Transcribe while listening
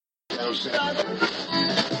This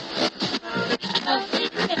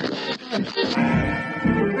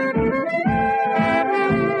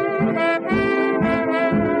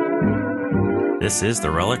is the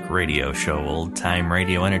Relic Radio Show, old-time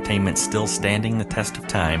radio entertainment still standing the test of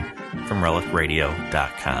time, from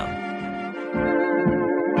relicradio.com.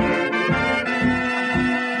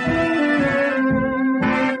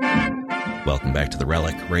 Welcome back to the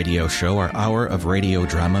Relic Radio Show. Our hour of radio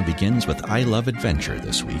drama begins with I Love Adventure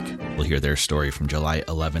this week. We'll hear their story from July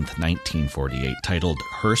 11th, 1948, titled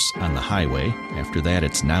Hearse on the Highway. After that,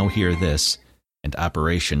 it's Now Hear This and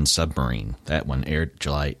Operation Submarine. That one aired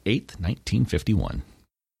July 8th, 1951.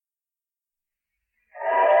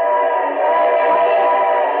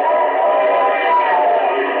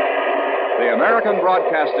 The American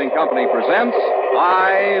Broadcasting Company presents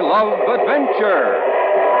I Love Adventure.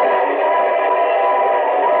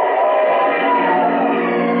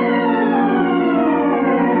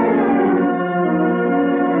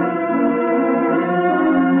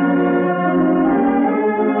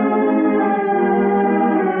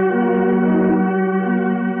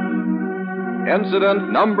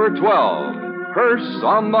 Incident number 12, Hearse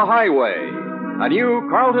on the Highway. A new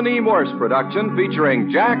Carlton E. Morse production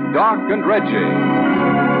featuring Jack, Doc, and Reggie.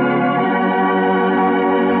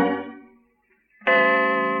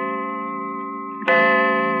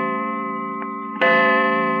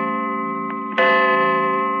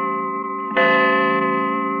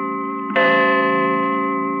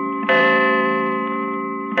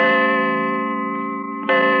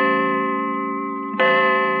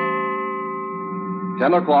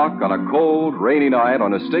 10 o'clock on a cold, rainy night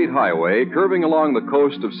on a state highway curving along the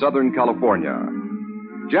coast of Southern California.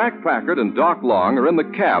 Jack Packard and Doc Long are in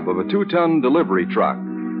the cab of a 2-ton delivery truck,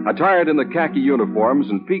 attired in the khaki uniforms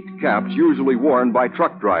and peaked caps usually worn by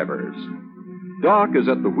truck drivers. Doc is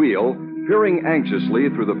at the wheel, peering anxiously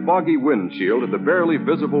through the foggy windshield at the barely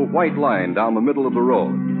visible white line down the middle of the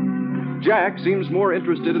road. Jack seems more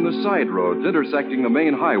interested in the side roads intersecting the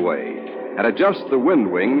main highway, and adjusts the wind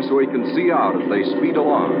wings so he can see out as they speed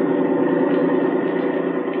along.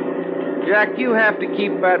 Jack, you have to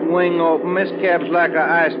keep that wing open. This cab's like a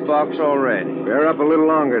icebox already. Bear up a little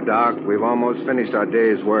longer, Doc. We've almost finished our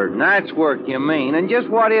day's work. Night's work, you mean? And just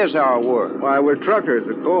what is our work? Why, we're truckers,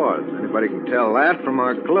 of course. Anybody can tell that from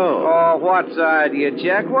our clothes. Oh, what's the idea,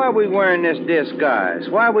 Jack? Why are we wearing this disguise?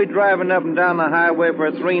 Why are we driving up and down the highway for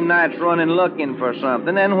 3 nights running looking for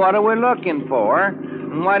something? And what are we looking for?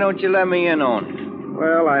 And why don't you let me in on it?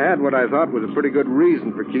 Well, I had what I thought was a pretty good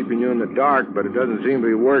reason for keeping you in the dark, but it doesn't seem to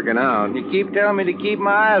be working out. You keep telling me to keep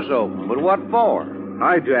my eyes open, but what for?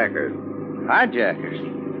 Hijackers. Hijackers?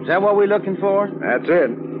 Is that what we're looking for? That's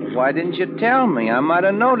it. Why didn't you tell me? I might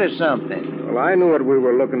have noticed something. Well, I knew what we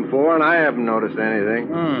were looking for, and I haven't noticed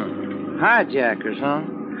anything. Hijackers, huh?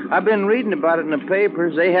 I've been reading about it in the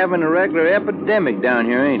papers. They having a regular epidemic down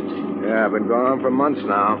here, ain't they? Yeah, I've been going on for months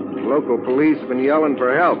now. Local police have been yelling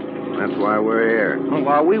for help. That's why we're here. Well,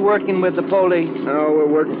 are we working with the police? No, we're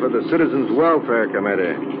working for the Citizens Welfare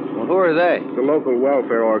Committee. Well, who are they? It's a local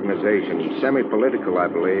welfare organization, semi-political, I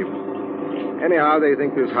believe. Anyhow, they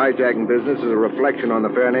think this hijacking business is a reflection on the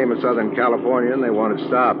fair name of Southern California, and they want it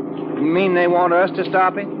stopped. You mean they want us to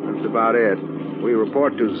stop it? That's about it. We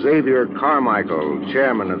report to Xavier Carmichael,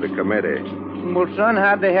 chairman of the committee. Well, son,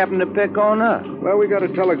 how'd they happen to pick on us? Well, we got a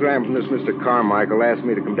telegram from this Mr. Carmichael. Asked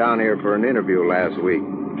me to come down here for an interview last week.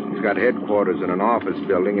 He's got headquarters in an office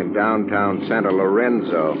building in downtown Santa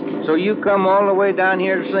Lorenzo. So you come all the way down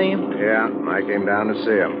here to see him? Yeah, I came down to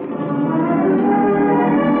see him.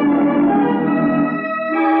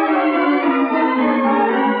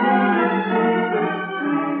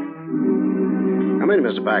 Come in,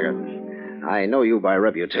 Mr. Packard. I know you by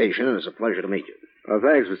reputation, and it's a pleasure to meet you. Oh,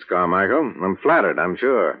 thanks, Mr. Carmichael. I'm flattered, I'm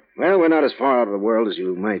sure. Well, we're not as far out of the world as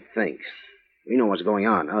you might think. We know what's going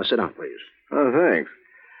on. Now, sit down, please. Oh, thanks.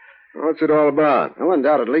 What's it all about? Well,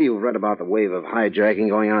 undoubtedly, you've read about the wave of hijacking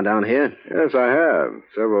going on down here. Yes, I have.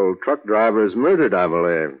 Several truck drivers murdered, I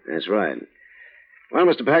believe. That's right. Well,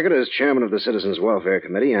 Mr. Packard, as chairman of the Citizens Welfare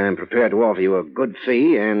Committee, I'm prepared to offer you a good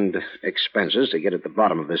fee and expenses to get at the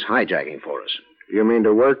bottom of this hijacking for us. You mean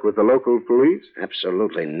to work with the local police?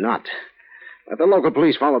 Absolutely not. Let the local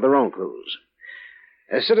police follow their own clues.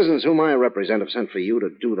 As citizens whom I represent have sent for you to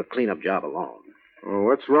do the cleanup job alone. Well,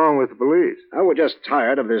 what's wrong with the police? Oh, we're just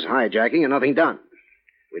tired of this hijacking and nothing done.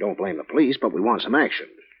 We don't blame the police, but we want some action.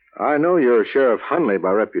 I know you're Sheriff Hunley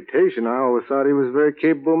by reputation. I always thought he was a very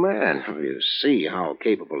capable man. Oh, you see how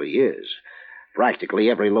capable he is.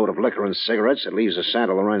 Practically every load of liquor and cigarettes that leaves the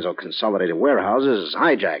Santa Lorenzo Consolidated Warehouses is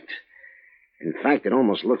hijacked. In fact, it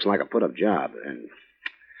almost looks like a put-up job. And,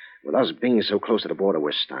 With us being so close to the border,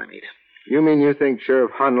 we're stymied. You mean you think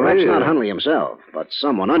Sheriff Hunley... Perhaps not Hunley himself, but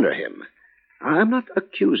someone under him. I'm not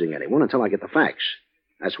accusing anyone until I get the facts.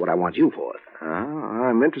 That's what I want you for.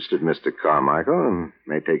 I'm interested, Mr. Carmichael. It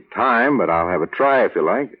may take time, but I'll have a try if you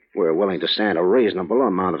like. We're willing to stand a reasonable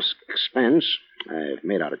amount of expense. I've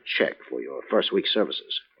made out a check for your first week's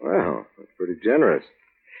services. Well, that's pretty generous.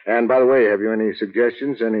 And by the way, have you any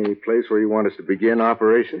suggestions, any place where you want us to begin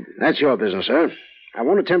operations? That's your business, sir. I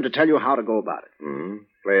won't attempt to tell you how to go about it. Mm-hmm.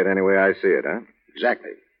 Play it any way I see it, huh?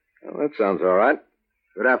 Exactly. Well, that sounds all right.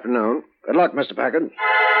 Good afternoon. Good luck, Mr. Packard.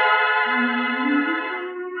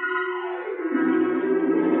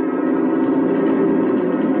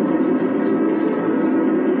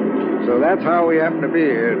 So that's how we happen to be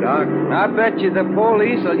here, Doc. I bet you the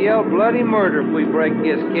police will yell bloody murder if we break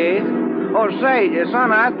this case. Oh, say,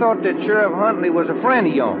 son, I thought that Sheriff Huntley was a friend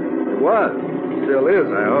of yours. It was. Still is,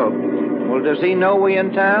 I hope. Well, does he know we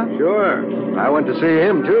in town? Sure. I went to see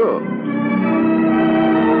him, too.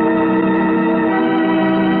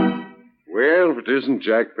 Well, if it isn't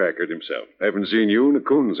Jack Packard himself. Haven't seen you in a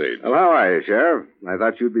coon's age. Well, how are you, Sheriff? I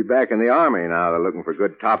thought you'd be back in the Army now. They're looking for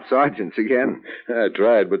good top sergeants again. I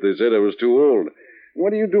tried, but they said I was too old.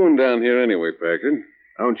 What are you doing down here anyway, Packard?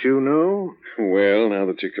 Don't you know? Well, now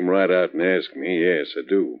that you come right out and ask me, yes, I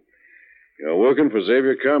do. You're working for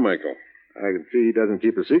Xavier Carmichael. I can see he doesn't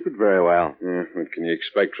keep a secret very well. What can you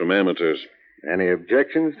expect from amateurs? Any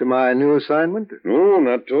objections to my new assignment? No,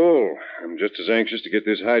 not at all. I'm just as anxious to get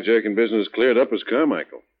this hijacking business cleared up as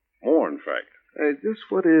Carmichael. More, in fact. Just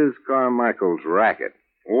what is Carmichael's racket?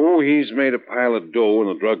 Oh, he's made a pile of dough in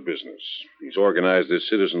the drug business. He's organized this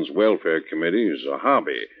Citizens Welfare Committee as a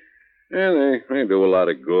hobby. And they do a lot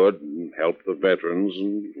of good and help the veterans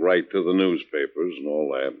and write to the newspapers and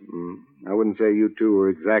all that. I wouldn't say you two were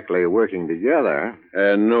exactly working together.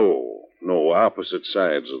 No, opposite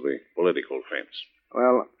sides of the political fence.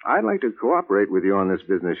 Well, I'd like to cooperate with you on this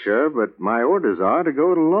business, Sheriff, but my orders are to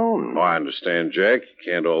go it alone. Oh, I understand, Jack.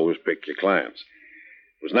 You can't always pick your clients.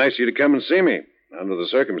 It was nice of you to come and see me. Under the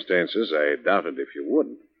circumstances, I doubted if you would.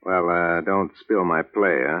 Well, don't spill my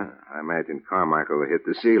play, huh? I imagine Carmichael will hit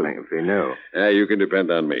the ceiling if he knew. You can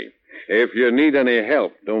depend on me. If you need any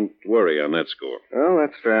help, don't worry on that score. Well,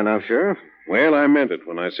 that's fair enough, Sheriff. Well, I meant it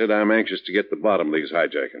when I said I'm anxious to get to the bottom of these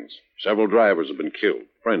hijackings. Several drivers have been killed,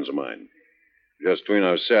 friends of mine. Just between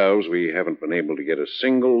ourselves, we haven't been able to get a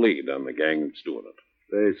single lead on the gang that's doing it.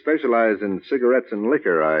 They specialize in cigarettes and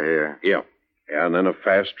liquor, I hear. Yeah, and then a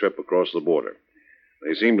fast trip across the border.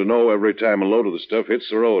 They seem to know every time a load of the stuff hits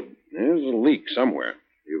the road. There's a leak somewhere.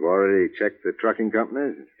 You've already checked the trucking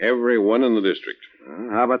companies? Every one in the district.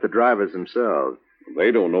 How about the drivers themselves? They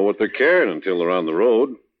don't know what they're carrying until they're on the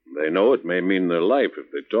road. They know it may mean their life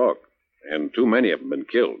if they talk. And too many of them have been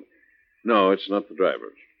killed. No, it's not the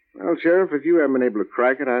drivers. Well, Sheriff, if you haven't been able to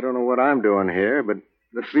crack it, I don't know what I'm doing here, but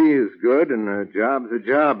the fee is good, and a job's a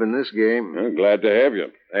job in this game. Well, glad to have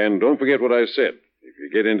you. And don't forget what I said. If you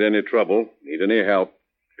get into any trouble, need any help,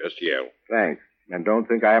 just yell. Thanks. And don't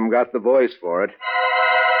think I haven't got the voice for it.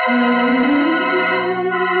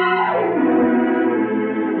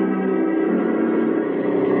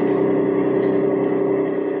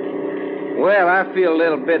 Well, I feel a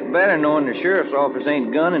little bit better knowing the sheriff's office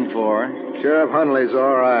ain't gunning for her. Sheriff Hunley's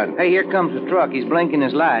all right. Hey, here comes the truck. He's blinking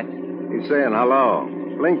his lights. He's saying hello.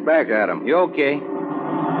 Blink back at him. You okay?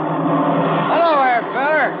 Hello there,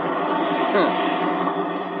 feller.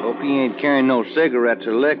 Hope he ain't carrying no cigarettes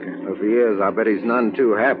or liquor. If he is, I bet he's none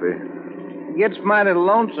too happy. Gets mighty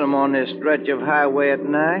lonesome on this stretch of highway at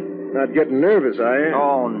night. Not getting nervous, are you?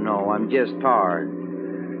 Oh, no, I'm just tired.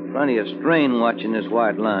 Plenty of strain watching this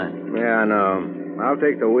white line. Yeah, I know. I'll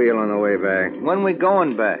take the wheel on the way back. When we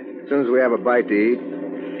going back? As soon as we have a bite to eat.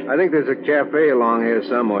 I think there's a cafe along here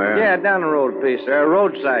somewhere. Yeah, down the road a piece there. A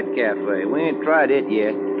roadside cafe. We ain't tried it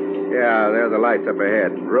yet. Yeah, there are the lights up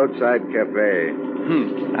ahead. Roadside cafe.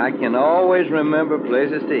 I can always remember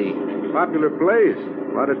places to eat. Popular place.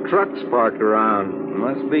 A lot of trucks parked around.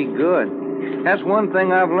 Must be good. That's one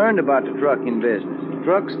thing I've learned about the trucking business.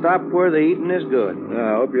 Trucks stop where the eating is good.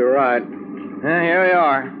 I hope you're right. Here we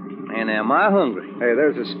are. And am I hungry? Hey,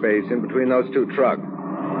 there's a space in between those two trucks.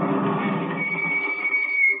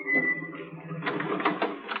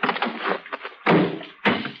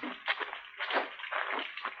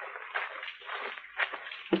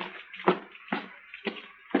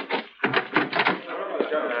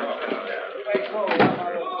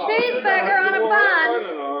 Cheeseburger on a bun.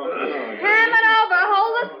 Ham it over.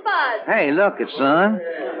 Hold the spud. Hey, look it, son.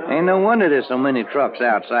 Ain't no wonder there's so many trucks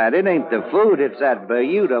outside. It ain't the food, it's that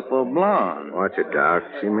beautiful blonde. Watch it, Doc.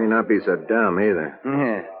 She may not be so dumb either.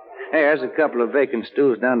 Yeah. Hey, there's a couple of vacant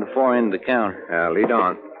stools down the far end of the counter. Lead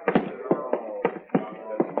on.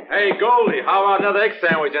 Hey, Goldie, how about another egg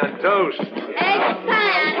sandwich and toast? Egg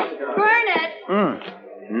pan. Burn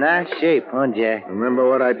it. Nice shape, huh, Jack? Remember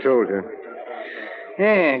what I told you.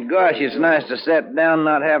 Yeah, gosh, it's nice to sit down and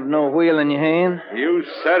not have no wheel in your hand. You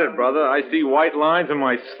said it, brother. I see white lines in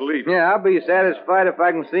my sleep. Yeah, I'll be satisfied if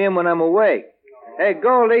I can see 'em when I'm awake. Hey,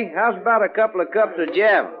 Goldie, how's about a couple of cups of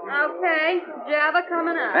Java? Okay. Java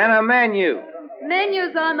coming up. And a menu.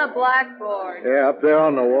 Menu's on the blackboard. Yeah, up there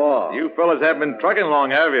on the wall. You fellas haven't been trucking long,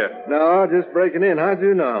 have you? No, just breaking in. How'd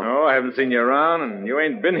you know? Oh, I haven't seen you around, and you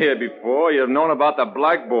ain't been here before. You've known about the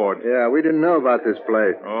blackboard. Yeah, we didn't know about this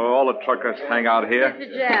place. Oh, all the truckers hang out here.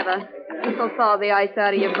 Mr. Java, this'll thaw the ice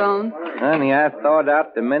out of your bones. Honey, I thawed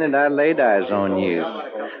out the minute I laid eyes on you.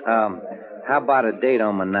 How about a date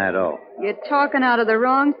on my night off? You're talking out of the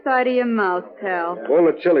wrong side of your mouth, pal. Bowl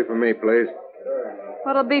of chili for me, please.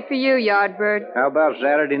 What'll be for you, Yardbird? How about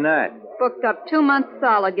Saturday night? Booked up 2 months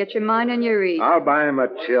solid. Get your mind on your eat. I'll buy him a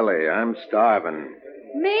chili. I'm starving.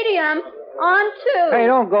 Medium. On 2. Hey,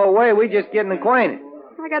 don't go away. We just getting acquainted.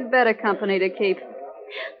 I got better company to keep.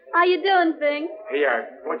 How you doing, Bing? Hey, I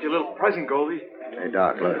brought you a little present, Goldie. Hey,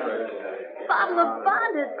 Doc, look. Bottle of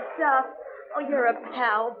bonded stuff. Oh, you're a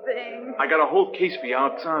pal, Bing. I got a whole case for you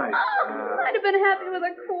outside. Oh, I'd have been happy with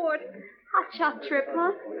a quart. Hot shot trip,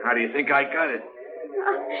 huh? How do you think I got it?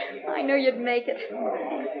 I knew you'd make it.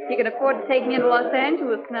 You can afford to take me into Los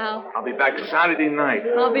Angeles now. I'll be back Saturday night.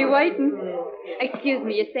 I'll be waiting. Excuse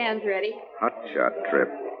me, your sand's ready. Hot shot trip.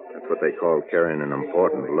 That's what they call carrying an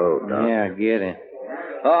important load, Doc. Yeah, I get it.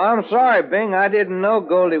 Oh, I'm sorry, Bing. I didn't know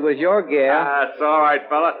Goldie was your gal. That's all right,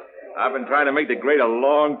 fella. I've been trying to make the grade a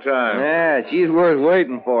long time. Yeah, she's worth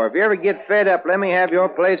waiting for. If you ever get fed up, let me have your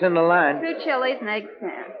place in the line. 2 chilies and egg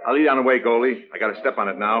sand. I'll eat on the way, Goldie. I got to step on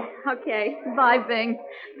it now. Okay. Bye, Bing.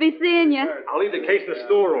 Be seeing you. I'll leave the case in the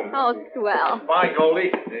storeroom. Oh, swell. Bye,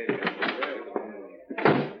 Goldie.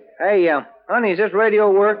 Hey, honey, does this radio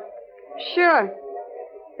work? Sure.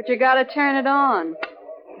 But you gotta turn it on.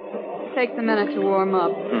 Takes a minute to warm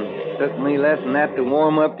up. Took me less than that to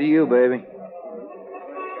warm up to you, baby.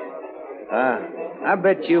 I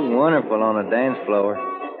bet you're wonderful on a dance floor.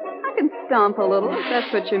 I can stomp a little, if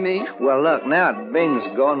that's what you mean. Well, look, now that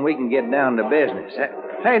Bing's gone, we can get down to business.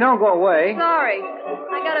 Hey, don't go away. Sorry.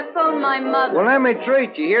 I gotta phone my mother. Well, let me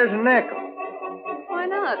treat you. Here's a nickel. Why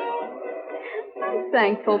not? I'm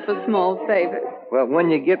thankful for small favors. Well, when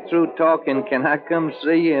you get through talking, can I come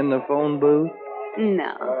see you in the phone booth?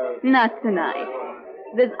 No, not tonight.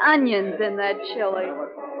 There's onions in that chili.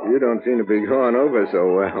 You don't seem to be going over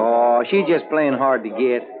so well. Oh, she's just playing hard to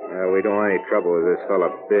get. We don't want any trouble with this fella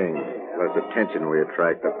Bing. The less attention we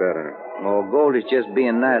attract, the better. Oh, Goldie's just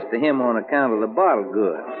being nice to him on account of the bottle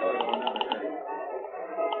goods.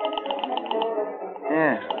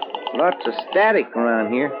 Yeah, lots of static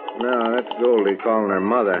around here. No, that's Goldie calling her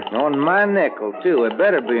mother. On my nickel, too. It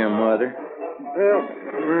better be her mother. Well,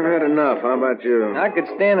 I've had enough. How about you? I could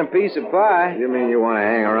stand a piece of pie. You mean you want to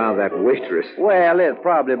hang around that waitress? Well, it'll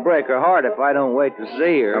probably break her heart if I don't wait to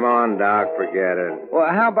see her. Come on, Doc. Forget it. Well,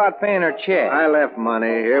 how about paying her check? I left money.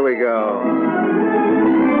 Here we go.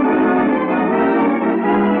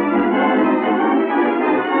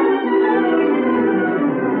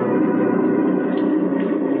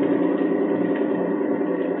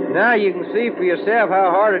 Now you can see for yourself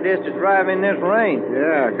how hard it is to drive in this rain.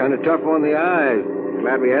 Yeah, kind of tough on the eyes.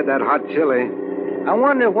 Glad we had that hot chili. I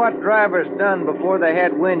wonder what drivers done before they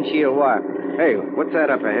had windshield wipers. Hey, what's that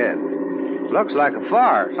up ahead? Looks like a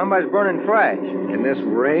fire. Somebody's burning trash. In this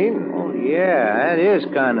rain? Oh, yeah, that is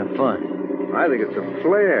kind of funny. I think it's a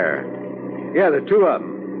flare. Yeah, there are 2 of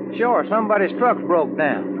them. Sure, somebody's truck's broke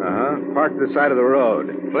down. Uh-huh. Parked to the side of the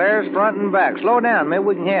road. Flares front and back. Slow down. Maybe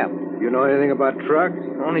we can help. You know anything about trucks?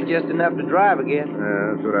 Only just enough to drive again.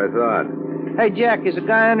 Yeah, that's what I thought. Hey, Jack, there's a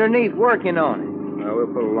guy underneath working on it. Well, we'll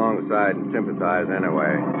pull alongside and sympathize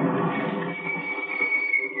anyway.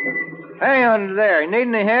 Hey, under there, you need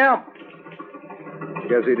any help?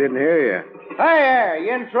 Guess he didn't hear you. Hey there,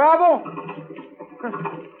 you in trouble?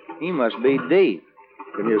 He must be deep.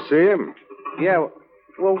 Can you see him? Yeah,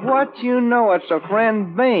 well, what you know? It's a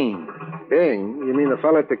friend Bing. Bing? You mean the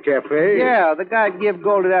fella at the cafe? Yeah, the guy give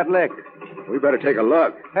Goldie that liquor. We better take a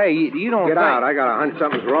look. Hey, you don't Get think... out. I got a hunch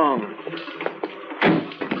something's wrong.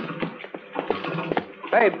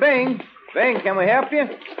 Hey, Bing. Bing, can we help you?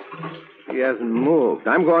 He hasn't moved.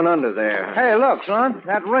 I'm going under there. Hey, look, son.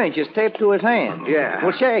 That wrench is taped to his hand. Yeah.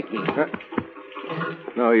 Well, shake him.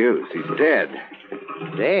 No use. He's dead.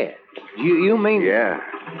 Dead? You mean... Yeah.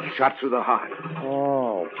 Shot through the heart.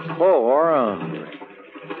 Oh, poor hombre.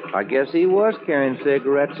 I guess he was carrying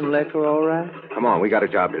cigarettes and liquor, all right. Come on, we got a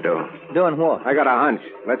job to do. Doing what? I got a hunch.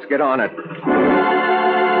 Let's get on it.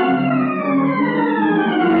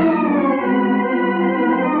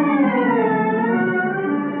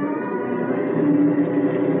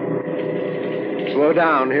 Slow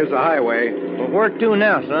down. Here's the highway. Well, where to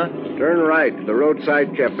now, son? Turn right to the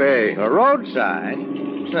roadside cafe. A roadside?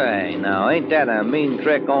 Say, now, ain't that a mean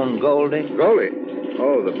trick on Goldie? Goldie?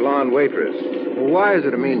 Oh, the blonde waitress. Well, why is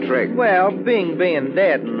it a mean trick? Well, being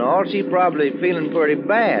dead and all, she's probably feeling pretty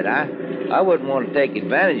bad. I wouldn't want to take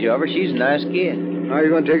advantage of her. She's a nice kid. How are you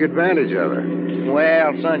going to take advantage of her?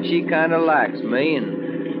 Well, son, she kind of likes me,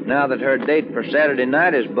 and now that her date for Saturday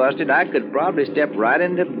night is busted, I could probably step right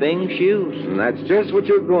into Bing's shoes. And that's just what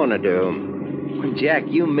you're going to do. Jack,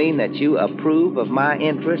 you mean that you approve of my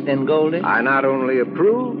interest in Goldie? I not only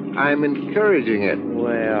approve, I'm encouraging it.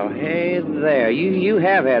 Well, hey there. You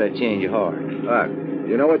have had a change of heart. Look,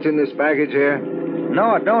 you know what's in this package here?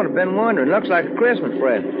 No, I don't. I've been wondering. Looks like a Christmas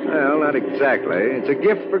present. Well, not exactly. It's a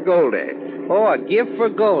gift for Goldie. Oh, a gift for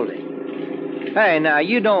Goldie. Hey, now,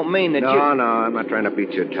 you don't mean that No, I'm not trying to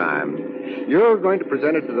beat your time. You're going to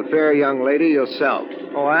present it to the fair young lady yourself.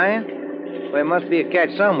 Oh, I am? Well, there must be a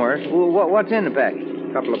catch somewhere. What's in the package?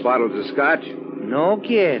 A couple of bottles of scotch. No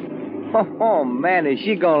kid. Oh, man, is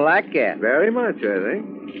she going to like that? Very much, I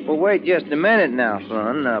think. Well, wait just a minute now,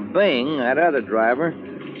 son. Bing, that other driver,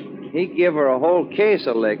 he give her a whole case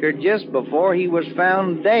of liquor just before he was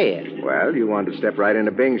found dead. Well, you wanted to step right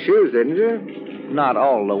into Bing's shoes, didn't you? Not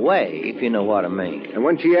all the way, if you know what I mean. And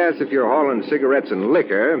when she asked if you're hauling cigarettes and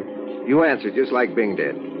liquor, you answered just like Bing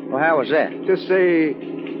did. Well, how was that? Just say,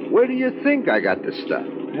 where do you think I got this stuff?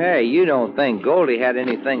 Hey, you don't think Goldie had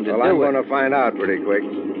anything to do with it? Well, I'm going to find out pretty quick.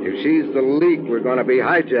 If she's the leak, we're going to be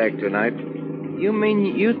hijacked tonight. You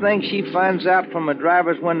mean you think she finds out from the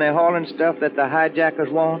drivers when they're hauling stuff that the hijackers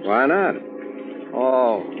want? Why not?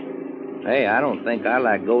 Oh. Hey, I don't think I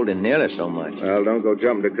like Goldie nearly so much. Well, don't go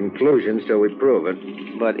jumping to conclusions till we prove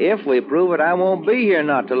it. But if we prove it, I won't be here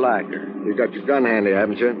not to like her. You got your gun handy,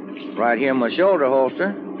 haven't you? Right here in my shoulder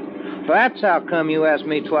holster. So that's how come you asked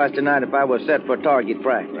me twice tonight if I was set for target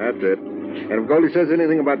practice. That's it. And if Goldie says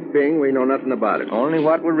anything about Bing, we know nothing about it. Only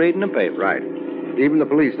what we read in the paper. Right. Even the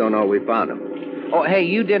police don't know we found him. Oh, hey,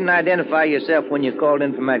 you didn't identify yourself when you called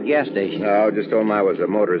in from that gas station. No, just told him I was a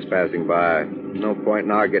motorist passing by. No point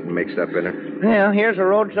in our getting mixed up in it. Well, here's a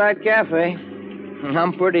roadside cafe.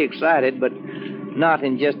 I'm pretty excited, but not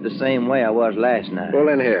in just the same way I was last night. Pull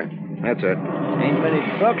in here. That's it. Ain't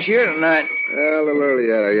many trucks here tonight. Well, a little early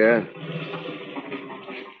yet, yeah.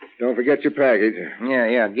 Don't forget your package.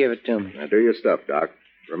 Yeah, give it to me. Now, do your stuff, Doc.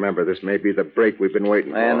 Remember, this may be the break we've been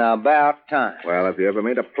waiting for. And about time. Well, if you ever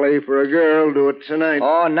made a play for a girl, do it tonight.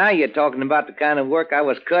 Oh, now you're talking about the kind of work I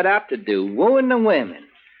was cut out to do, wooing the women.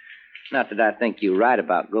 Not that I think you're right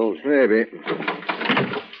about Goldie. Maybe.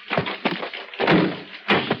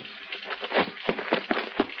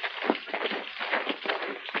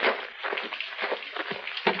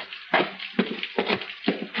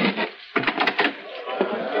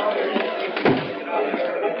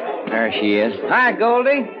 There she is. Hi,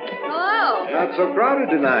 Goldie. Hello. Not so crowded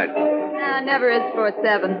tonight. Never is for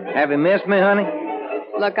 7. Have you missed me, honey?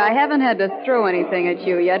 Look, I haven't had to throw anything at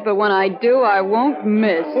you yet, but when I do, I won't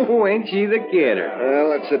miss. Oh, ain't she the kidder? Well,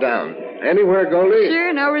 let's sit down. Anywhere, Goldie?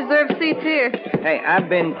 Sure, no reserved seats here. Hey, I've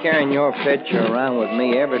been carrying your picture around with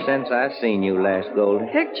me ever since I seen you last,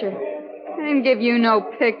 Goldie. Picture? I didn't give you no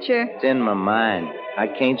picture. It's in my mind. I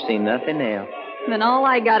can't see nothing else. Then all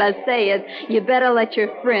I gotta say is, you better let your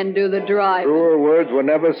friend do the driving. Truer words were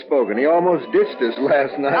never spoken. He almost ditched us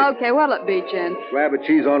last night. Okay, what'll it be, Jen? Slab of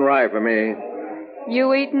cheese on rye for me.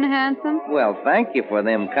 You eating, handsome? Well, thank you for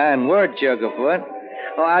them kind words, Sugarfoot.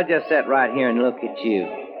 Oh, I'll just sit right here and look at you.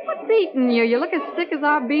 What's eating you? You look as thick as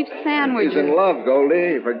our beef sandwiches. He's in love,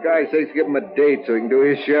 Goldie. For Guy's sake, give him a date so he can do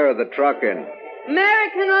his share of the trucking.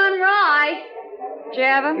 American on rye.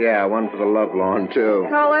 Java? Yeah, one for the love lawn, too.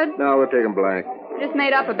 Colored? No, we'll take him black. Just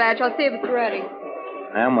made up a batch. I'll see if it's ready.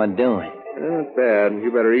 How am I doing? Not bad. You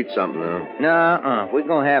better eat something, though. No, if we're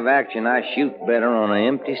going to have action, I shoot better on an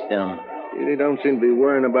empty stomach. You don't seem to be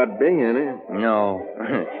worrying about Bing, any. No,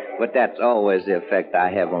 but that's always the effect I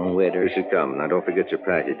have on widders. Here she comes. Now, don't forget your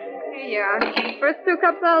package. Here you are. First 2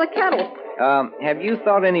 cups out of the kettle. Have you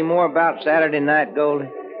thought any more about Saturday night, Goldie?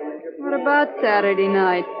 What about Saturday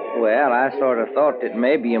night? Well, I sort of thought that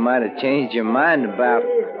maybe you might have changed your mind about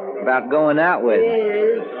going out with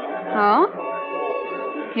me. Oh?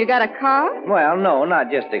 You got a car? Well, no, not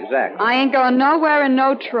just exactly. I ain't going nowhere in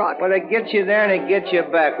no truck. Well, it gets you there and it gets you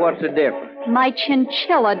back. What's the difference? My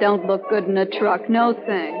chinchilla don't look good in a truck, no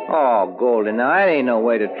thing. Oh, Goldie, now that ain't no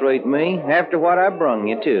way to treat me. After what I brung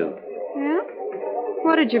you, too. Yeah?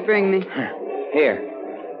 What did you bring me? Here.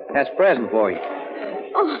 That's a present for you.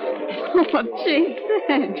 Oh, gee,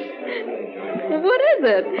 thanks. What is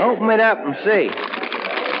it? Open it up and see.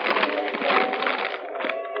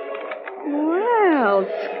 Well,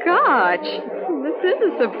 Scotch. This is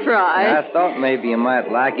a surprise. I thought maybe you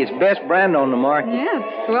might like it. It's best brand on the market. Yeah,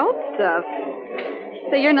 it's swell stuff.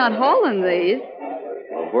 So you're not hauling these?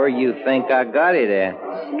 Well, where you think I got it at?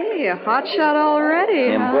 Gee, a hot shot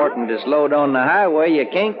already, Important to slow down the highway. You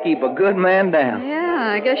can't keep a good man down.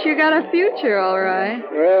 Yeah, I guess you got a future, all right.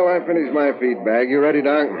 Well, I finished my feedback. You ready,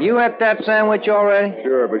 Doc? You had that sandwich already?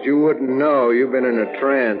 Sure, but you wouldn't know. You've been in a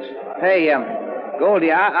trance. Hey,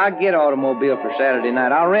 Goldie, I'll get an automobile for Saturday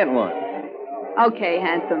night. I'll rent one. Okay,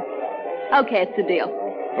 handsome. Okay, it's a deal.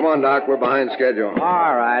 Come on, Doc. We're behind schedule.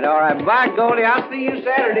 All right. Bye, Goldie. I'll see you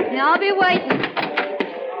Saturday. I'll be waiting.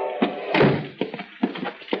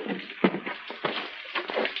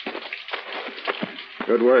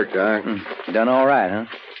 Good work, Doc. Done all right, huh?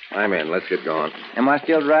 I'm in. Let's get going. Am I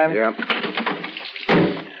still driving? Yep.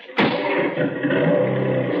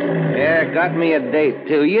 Yeah, got me a date,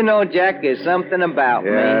 too. You know, Jack, there's something about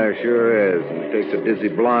me. Yeah, sure is. And it takes a dizzy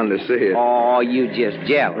blonde to see it. Oh, you just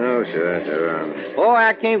jealous. Oh, sure. Oh,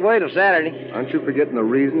 I can't wait till Saturday. Aren't you forgetting the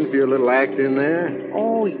reason for your little act in there?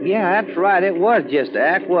 Oh, yeah, that's right. It was just an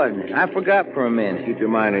act, wasn't it? I forgot for a minute. Keep your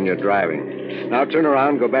mind on your driving. Now turn around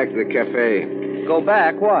and go back to the cafe. Go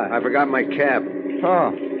back? Why? I forgot my cap.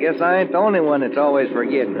 Oh, guess I ain't the only one that's always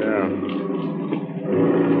forgetting. Yeah.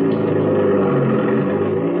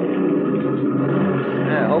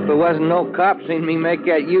 I hope there wasn't no cops seen me make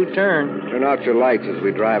that U-turn. Turn out your lights as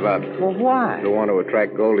we drive up. Well, why? Don't want to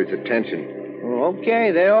attract Goldie's attention. Well,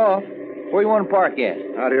 okay, they're off. Where you want to park at?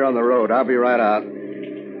 Out here on the road. I'll be right out.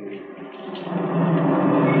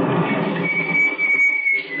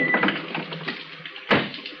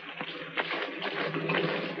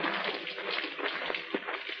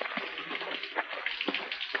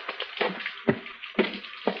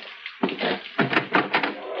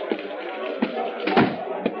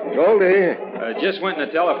 Goldie. Just went in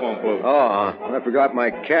the telephone booth. Oh, I forgot my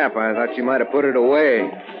cap. I thought you might have put it away.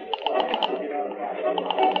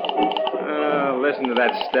 Listen to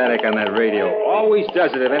that static on that radio. Always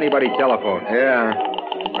does it if anybody telephones. Yeah.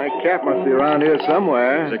 My cap must be around here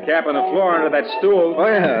somewhere. There's a cap on the floor under that stool. Oh,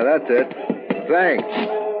 yeah, that's it. Thanks.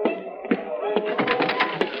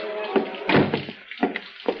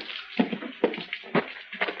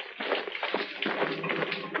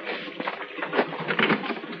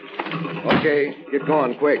 Okay, get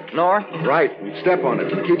going quick. North? Right, and step on it.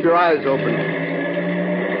 Keep your eyes open.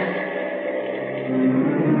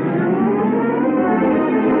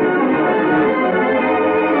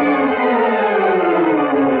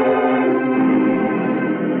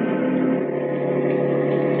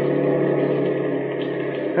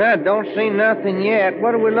 Don't see nothing yet.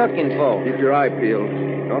 What are we looking for? Keep your eye peeled.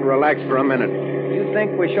 Don't relax for a minute. You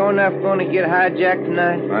think we're sure enough going to get hijacked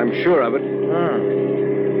tonight? I'm sure of it.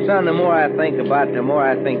 Son, the more I think about it, the more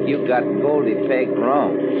I think you got Goldie pegged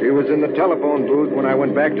wrong. She was in the telephone booth when I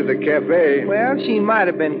went back to the cafe. Well, she might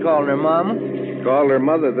have been calling her mama. Called her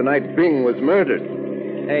mother the night Bing was murdered.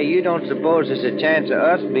 Hey, you don't suppose there's a chance of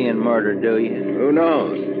us being murdered, do you? Who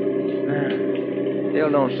knows? Still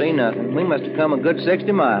don't see nothing. We must have come a good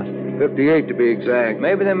 60 miles. 58 to be exact.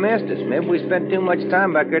 Maybe they missed us. Maybe we spent too much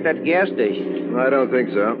time back there at that gas station. I don't think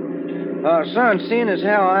so. Son, seeing as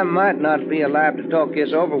how I might not be alive to talk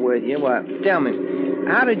this over with you, why, tell me,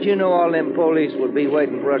 how did you know all them police would be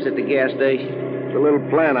waiting for us at the gas station? It's a little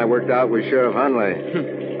plan I worked out with Sheriff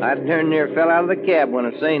Hunley. I turned near fell out of the cab when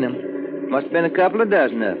I seen him. Must have been a couple of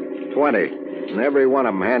dozen of them. 20. And every one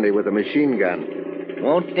of them handy with a machine gun.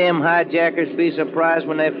 Won't them hijackers be surprised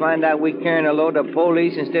when they find out we carrying a load of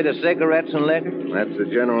police instead of cigarettes and liquor? That's the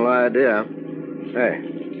general idea. Hey,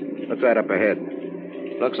 what's that up ahead?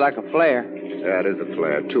 Looks like a flare. Yeah, it is a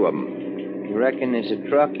flare. 2 of them. You reckon there's a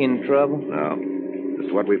truck in trouble? No. This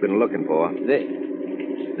is what we've been looking for.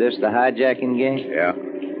 This the hijacking gang? Yeah.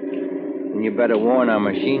 And you better warn our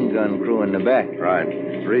machine gun crew in the back. Right.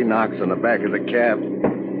 3 knocks on the back of the cab.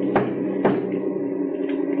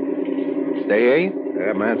 They hear you? They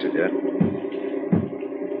haven't answered yet.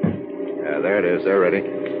 Yeah, there it is. They're ready.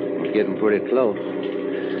 We're getting pretty close.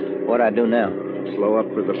 What'd I do now? Slow up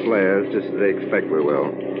with the flares, just as they expect we will.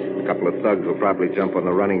 A couple of thugs will probably jump on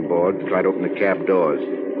the running board to try to open the cab doors.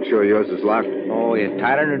 Sure yours is locked? Oh, you're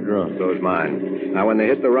tighter than a drum. So is mine. Now, when they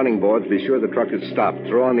hit the running boards, be sure the truck is stopped.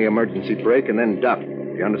 Throw on the emergency brake and then duck.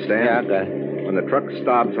 You understand? Yeah, I got it. When the truck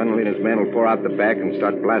stops, Huntley and his men will pour out the back and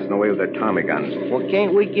start blasting away with their Tommy guns. Well,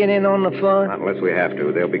 can't we get in on the fun? Not unless we have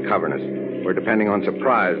to. They'll be covering us. We're depending on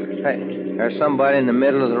surprise. Hey, there's somebody in the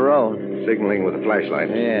middle of the road. Signaling with a flashlight.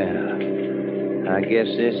 Yeah. I guess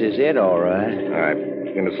this is it, all right. All right.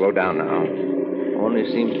 Begin to slow down now. Only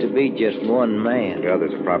seems to be just one man. The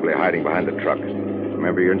others are probably hiding behind the truck.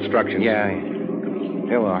 Remember your instructions. Yeah.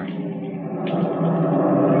 Here we are.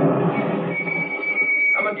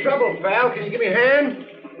 I'm in trouble, pal. Can you give me a hand?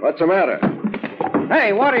 What's the matter?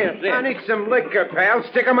 Hey, what is this? I need some liquor, pal.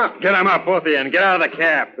 Stick 'em up. Get him up, both of you, and get out of the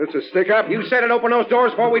cab. This is stick up? You said it. Open those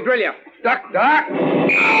doors before we drill you. Duck.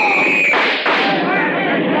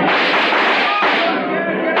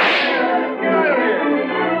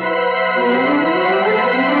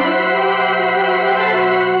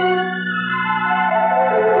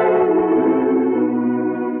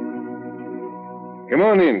 Come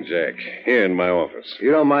on in, Jack. Here in my office.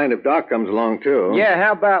 You don't mind if Doc comes along, too? Yeah,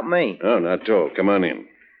 how about me? Oh, not at all. Come on in.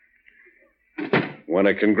 Want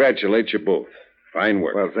to congratulate you both. Fine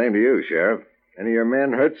work. Well, same to you, Sheriff. Any of your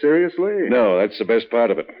men hurt seriously? No, that's the best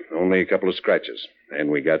part of it. Only a couple of scratches. And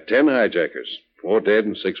we got 10 hijackers. 4 dead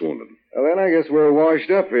and 6 wounded. Well, then I guess we're washed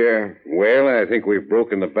up here. Well, I think we've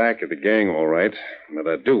broken the back of the gang all right. But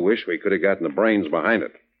I do wish we could have gotten the brains behind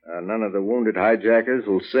it. None of the wounded hijackers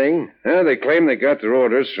will sing? They claim they got their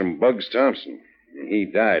orders from Bugs Thompson. He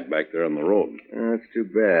died back there on the road. That's too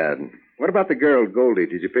bad. What about the girl, Goldie?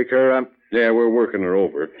 Did you pick her up? Yeah, we're working her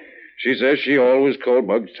over. She says she always called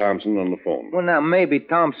Bugs Thompson on the phone. Well, now, maybe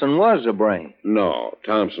Thompson was the brain. No,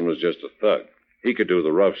 Thompson was just a thug. He could do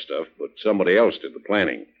the rough stuff, but somebody else did the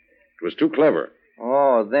planning. It was too clever.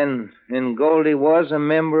 Oh, then Goldie was a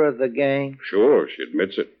member of the gang? Sure, she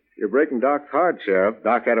admits it. You're breaking Doc's heart, Sheriff.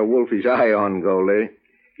 Doc had a wolfish eye on Goldie.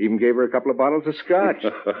 Even gave her a couple of bottles of scotch.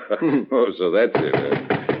 Oh, so that's it,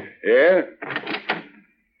 huh? Yeah?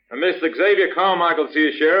 Mr. Xavier Carmichael to see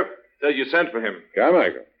you, Sheriff. Says you sent for him.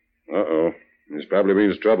 Carmichael? Uh-oh. This probably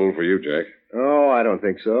means trouble for you, Jack. Oh, I don't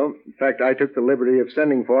think so. In fact, I took the liberty of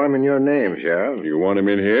sending for him in your name, Sheriff. You want him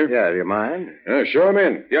in here? Yeah, do you mind? Show him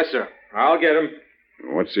in. Yes, sir. I'll get him.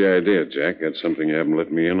 What's the idea, Jack? Got something you haven't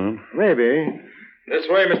let me in on? Maybe. This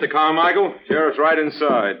way, Mr. Carmichael. Sheriff's right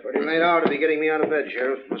inside. Pretty late hour to be getting me out of bed,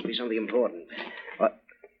 Sheriff. Must be something important. What?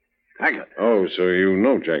 Packard. Oh, so you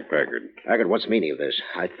know Jack Packard. Packard, what's the meaning of this?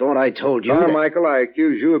 I thought I told you. Carmichael, I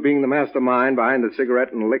accuse you of being the mastermind behind the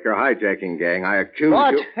cigarette and liquor hijacking gang. I accuse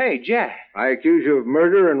What? you... Hey, Jack. I accuse you of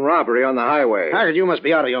murder and robbery on the highway. Packard, you must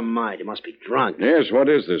be out of your mind. You must be drunk. Yes, what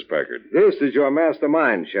is this, Packard? This is your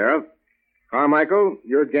mastermind, Sheriff. Carmichael,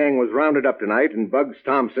 your gang was rounded up tonight, and Bugs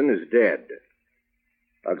Thompson is dead.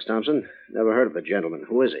 Bugs Thompson? Never heard of the gentleman.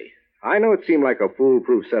 Who is he? I know it seemed like a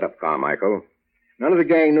foolproof setup, Carmichael. None of the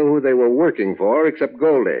gang knew who they were working for except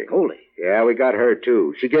Goldie. Goldie? Yeah, we got her,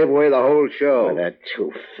 too. She gave away the whole show. Oh, that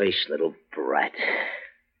two-faced little brat.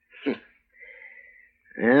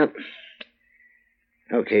 Well,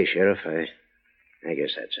 okay, Sheriff. I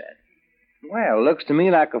guess that's that. Well, looks to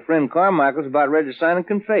me like a friend Carmichael's about ready to sign a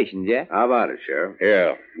confession, Jack. How about it, Sheriff?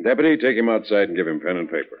 Yeah. Deputy, take him outside and give him pen and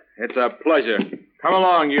paper. It's a pleasure. Come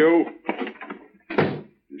along, you.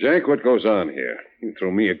 Jack, what goes on here? You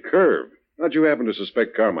threw me a curve. How'd you happen to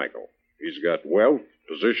suspect Carmichael? He's got wealth,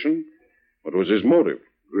 position. What was his motive?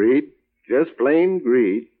 Greed. Just plain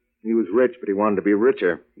greed. He was rich, but he wanted to be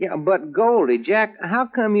richer. Yeah, but Goldie, Jack, how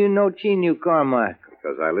come you know she knew Carmichael?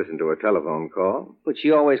 Because I listened to a telephone call. But she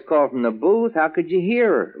always called from the booth. How could you hear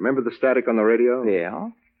her? Remember the static on the radio? Yeah.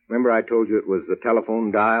 Remember I told you it was the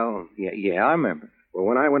telephone dial? Yeah, I remember. Well,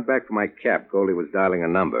 when I went back for my cap, Goldie was dialing a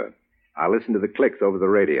number. I listened to the clicks over the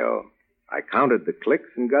radio. I counted the clicks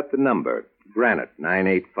and got the number. Granite,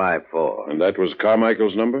 9854. And that was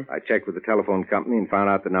Carmichael's number? I checked with the telephone company and found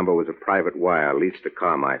out the number was a private wire leased to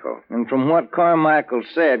Carmichael. And from what Carmichael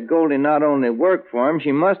said, Goldie not only worked for him,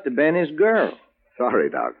 she must have been his girl. Sorry,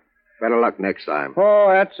 Doc. Better luck next time. Oh,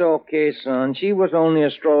 that's okay, son. She was only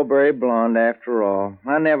a strawberry blonde after all.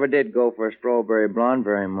 I never did go for a strawberry blonde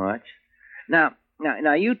very much. Now,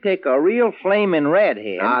 you take a real flaming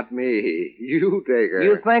redhead. Not me. You take her.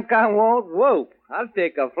 You think I won't? Whoop. I'll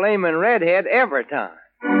take a flaming redhead every time.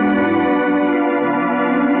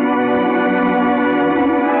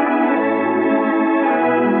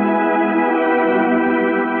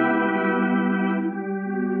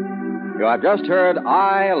 You have just heard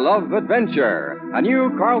I Love Adventure, a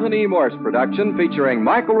new Carlton E. Morse production featuring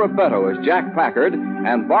Michael Raffetto as Jack Packard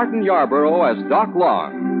and Barton Yarborough as Doc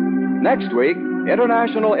Long. Next week,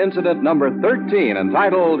 International Incident number 13,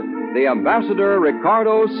 entitled The Ambassador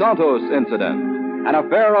Ricardo Santos Incident, an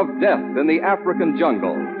affair of death in the African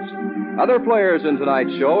jungles. Other players in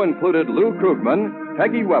tonight's show included Lou Krugman,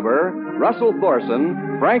 Peggy Weber, Russell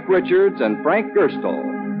Thorson, Frank Richards, and Frank Gerstle.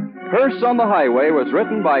 Hearse on the Highway was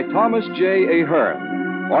written by Thomas J.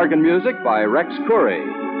 Ahern. Organ music by Rex Curry.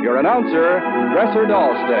 Your announcer, Dresser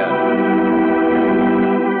Dahlstead.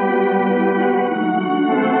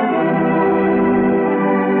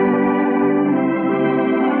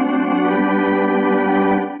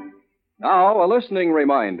 Now, a listening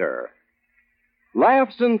reminder.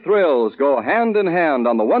 Laughs and thrills go hand in hand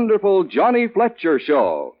on the wonderful Johnny Fletcher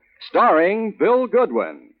Show, starring Bill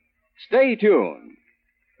Goodwin. Stay tuned.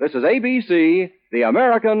 This is ABC, the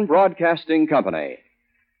American Broadcasting Company.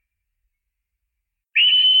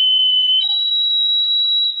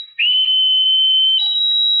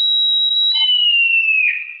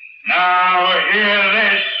 Now hear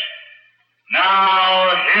this.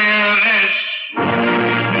 Now hear this.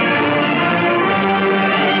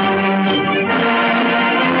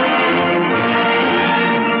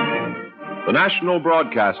 The National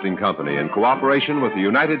Broadcasting Company, in cooperation with the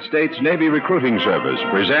United States Navy Recruiting Service,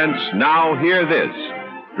 presents Now Hear This,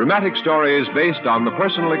 dramatic stories based on the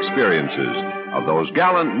personal experiences of those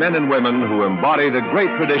gallant men and women who embody the great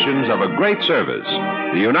traditions of a great service,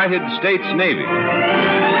 the United States Navy.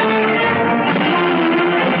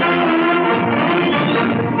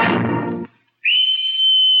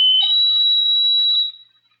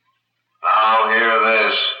 Now hear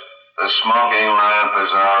this. The smoking lamp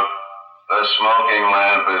is out. The smoking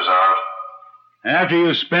lamp is out. After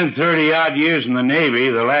you spent 30-odd years in the Navy,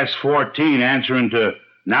 the last 14 answering to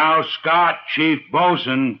 "Now Scott, Chief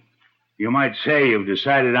Bosun," you might say you've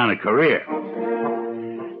decided on a career.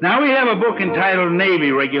 Now we have a book entitled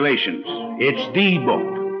Navy Regulations. It's the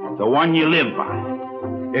book, the one you live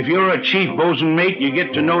by. If you're a chief bosun mate, you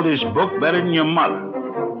get to know this book better than your mother.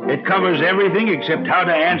 It covers everything except how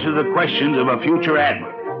to answer the questions of a future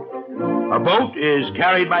admiral. A boat is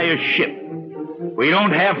carried by a ship. We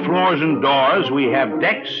don't have floors and doors. We have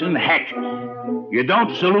decks and hatches. You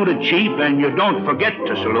don't salute a chief, and you don't forget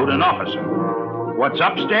to salute an officer. What's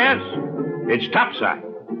upstairs? It's topside.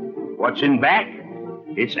 What's in back?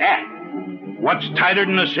 It's aft. What's tighter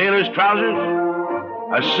than a sailor's trousers?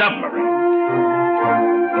 A submarine.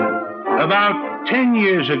 About 10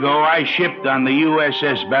 years ago, I shipped on the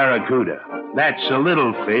USS Barracuda. That's a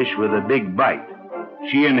little fish with a big bite.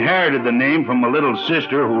 She inherited the name from a little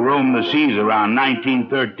sister who roamed the seas around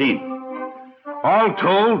 1913. All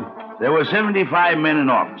told, there were 75 men and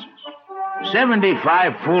officers.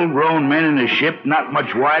 75 full-grown men in a ship not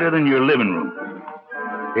much wider than your living room.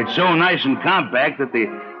 It's so nice and compact that the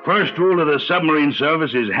first rule of the submarine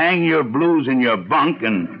service is hang your blues in your bunk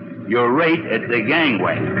and your rate at the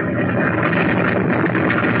gangway.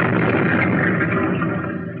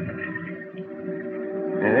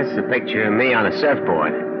 This is a picture of me on a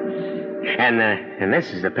surfboard. And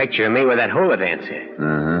this is a picture of me with that hula dancer.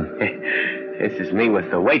 Uh-huh. This is me with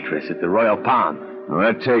the waitress at the Royal Palm. Well,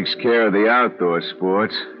 that takes care of the outdoor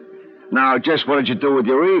sports. Now, just what did you do with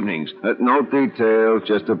your evenings? No details,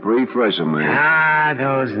 just a brief resume. Ah,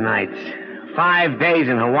 those nights. 5 days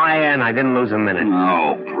in Hawaii, and I didn't lose a minute.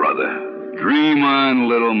 Oh, brother. Dream on,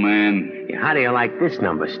 little man. How do you like this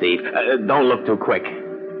number, Steve? Don't look too quick.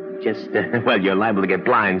 Just, well, you're liable to get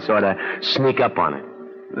blind, sort of sneak up on it.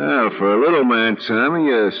 Well, for a little man, Tommy,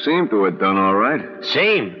 you seem to have done all right.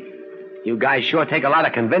 Seem? You guys sure take a lot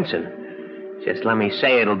of convincing. Just let me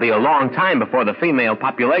say it'll be a long time before the female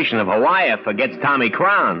population of Hawaii forgets Tommy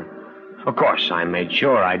Crown. Of course, I made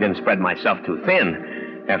sure I didn't spread myself too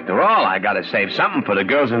thin. After all, I gotta save something for the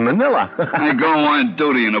girls in Manila. I go on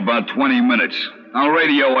duty in about 20 minutes. I'll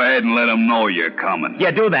radio ahead and let them know you're coming.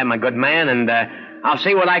 Yeah, do that, my good man, and I'll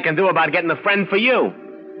see what I can do about getting a friend for you.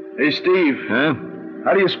 Hey, Steve. Huh?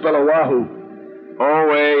 How do you spell Oahu?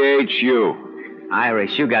 O-A-H-U.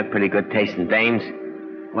 Irish, you got pretty good taste in dames.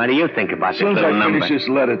 What do you think about this little number? this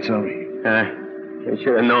letter, Tommy. You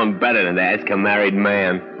should have known better than to ask a married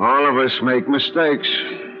man. All of us make mistakes.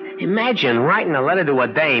 Imagine writing a letter to a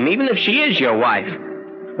dame, even if she is your wife,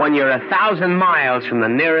 when you're 1,000 miles from the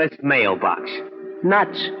nearest mailbox.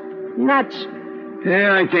 Nuts. Nuts.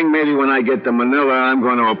 Yeah, I think maybe when I get to Manila, I'm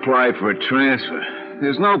going to apply for a transfer.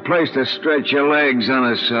 There's no place to stretch your legs on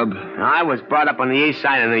a sub. I was brought up on the east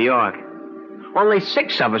side of New York. Only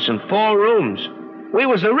 6 of us in 4 rooms. We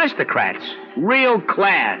was aristocrats. Real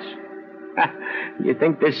class. You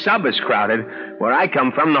think this sub is crowded? Where I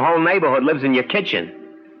come from, the whole neighborhood lives in your kitchen.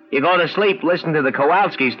 You go to sleep, listen to the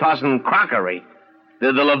Kowalskis tossing crockery.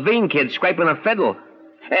 The Levine kids scraping a fiddle.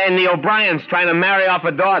 And the O'Briens trying to marry off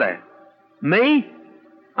a daughter. Me?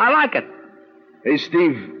 I like it. Hey,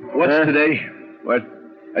 Steve, what's today? What?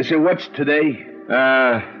 I said, what's today?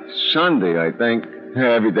 Sunday, I think.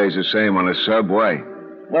 Every day's the same on a sub. Why?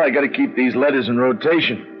 Well, I gotta keep these letters in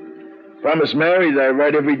rotation. Promise Mary that I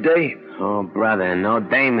write every day. Oh, brother, no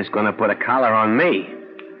dame is going to put a collar on me.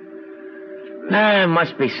 It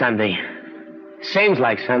must be Sunday. Seems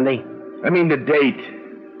like Sunday. I mean the date.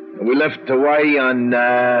 We left Hawaii on,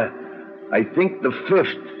 I think the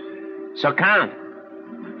 5th. So count.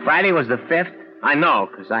 Friday was the 5th? I know,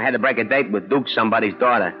 because I had to break a date with Duke, somebody's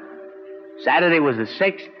daughter. Saturday was the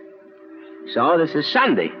 6th. So this is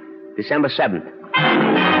Sunday, December 7th.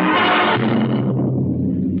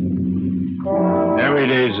 Every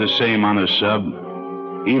day's the same on the sub.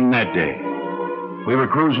 Even that day. We were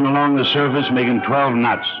cruising along the surface, making 12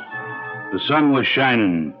 knots. The sun was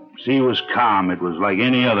shining. Sea was calm. It was like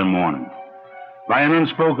any other morning. By an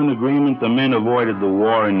unspoken agreement, the men avoided the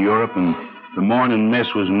war in Europe, and the morning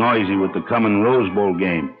mess was noisy with the coming Rose Bowl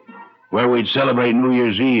game, where we'd celebrate New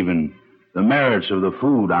Year's Eve and the merits of the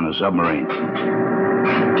food on a submarine.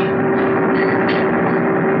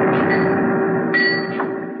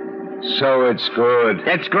 So it's good.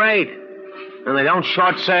 That's great. And they don't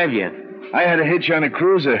short-serve you. I had a hitch on a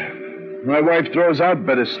cruiser. My wife throws out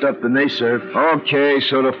better stuff than they serve. Okay,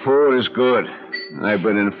 so the food is good. I've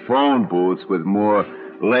been in phone booths with more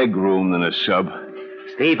leg room than a sub.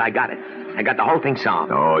 Steve, I got it. I got the whole thing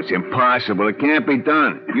solved. Oh, it's impossible. It can't be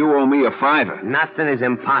done. You owe me a $5. Nothing is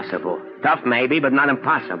impossible. Tough, maybe, but not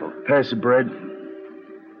impossible. Pass the bread.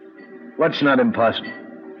 What's not impossible?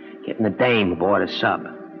 Getting a dame aboard a sub.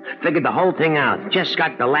 Figured the whole thing out. Just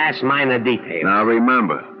got the last minor detail. Now,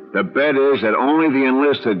 remember, the bet is that only the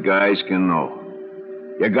enlisted guys can know.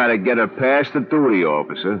 You gotta get her past the duty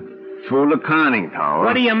officer, through the conning tower.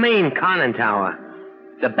 What do you mean, conning tower?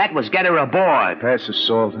 The bet was get her aboard. Pass the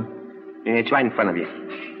salt. It's right in front of you.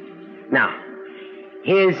 Now,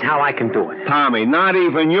 here's how I can do it. Tommy, not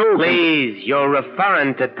even you Please, you're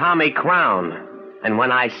referring to Tommy Crown. And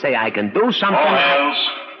when I say I can do something... All hands.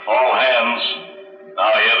 All hands.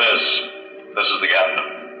 Now hear this. This is the captain.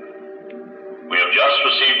 We have just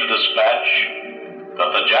received a dispatch that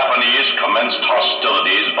the Japanese commenced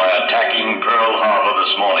hostilities by attacking Pearl Harbor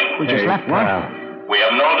this morning. We just left one. We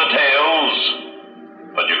have no details,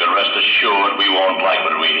 but you can rest assured we won't like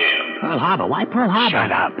what we hear. Pearl Harbor? Why Pearl Harbor? Shut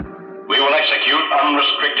up. We will execute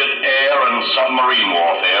unrestricted air and submarine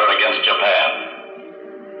warfare against Japan.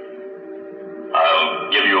 I'll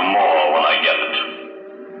give you more when I get it.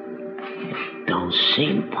 Don't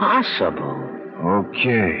seem possible.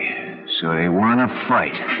 Okay. So they want to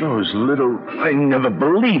fight. Those little... I never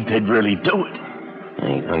believed they'd really do it. I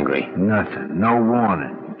ain't hungry. Nothing. No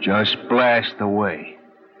warning. Just blast away.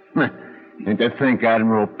 And to think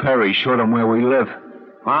Admiral Perry showed them where we live.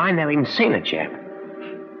 Well, I never even seen a Jap.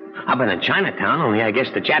 I've been in Chinatown, only I guess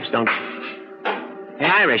the Japs don't... Hey,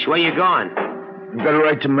 Irish, where you going? I've got to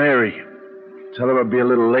write to Mary. Tell her I'll be a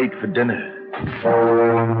little late for dinner.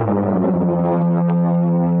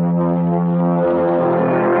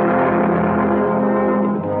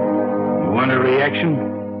 You want a reaction?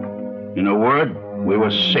 In a word, we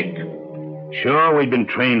were sick. Sure, we'd been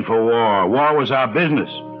trained for war. War was our business.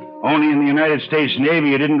 Only in the United States Navy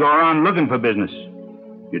you didn't go around looking for business.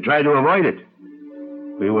 You tried to avoid it.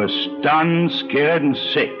 We were stunned, scared, and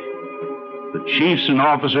sick. The chiefs and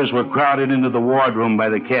officers were crowded into the wardroom by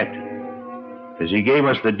the captain. As he gave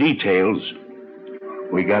us the details,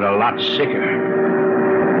 we got a lot sicker.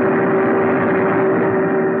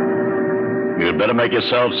 You'd better make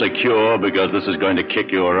yourself secure because this is going to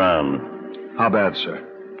kick you around. How bad, sir?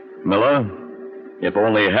 Miller, if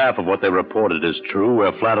only half of what they reported is true,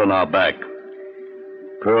 we're flat on our back.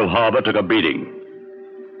 Pearl Harbor took a beating,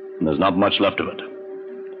 and there's not much left of it.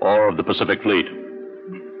 Or of the Pacific Fleet.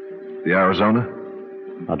 The Arizona?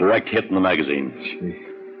 A direct hit in the magazine. Gee.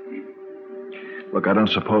 Look, I don't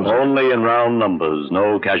suppose... Only in round numbers,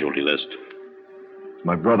 no casualty list.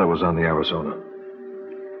 My brother was on the Arizona.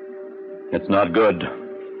 It's not good.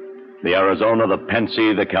 The Arizona, the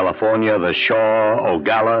Pensy, the California, the Shaw,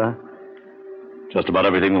 Ogalla. Just about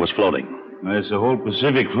everything that was floating. That's the whole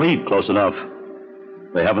Pacific Fleet. Close enough.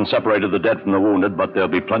 They haven't separated the dead from the wounded, but there'll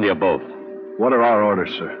be plenty of both. What are our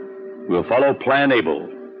orders, sir? We'll follow Plan Able.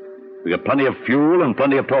 We got plenty of fuel and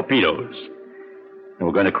plenty of torpedoes. And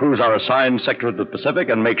we're going to cruise our assigned sector of the Pacific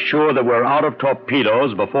and make sure that we're out of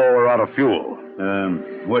torpedoes before we're out of fuel.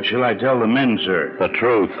 What shall I tell the men, sir? The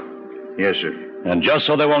truth. Yes, sir. And just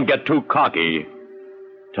so they won't get too cocky,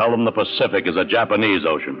 tell them the Pacific is a Japanese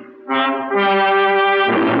ocean.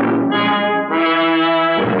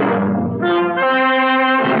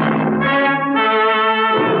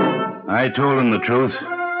 I told them the truth,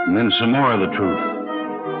 and then some more of the truth.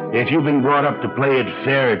 If you've been brought up to play it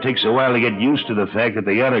fair, it takes a while to get used to the fact that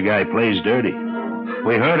the other guy plays dirty.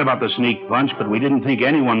 We heard about the sneak punch, but we didn't think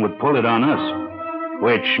anyone would pull it on us,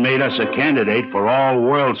 which made us a candidate for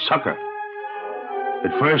all-world sucker.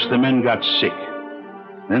 At first, the men got sick.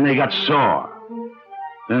 Then they got sore.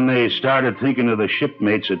 Then they started thinking of the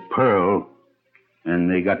shipmates at Pearl, and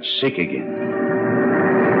they got sick again.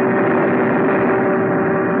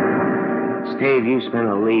 Steve, you spent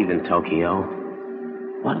a leave in Tokyo.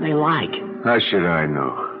 What are they like? How should I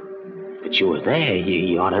know? But you were there.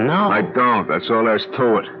 You ought to know. I don't. That's all there's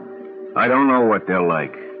to it. I don't know what they're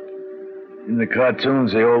like. In the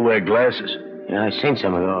cartoons, they all wear glasses. Yeah, I've seen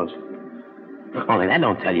some of those. Only that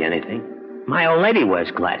don't tell you anything. My old lady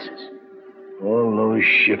wears glasses. All those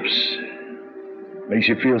ships. Makes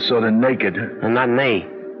you feel sort of naked. And not me.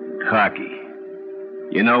 Cocky.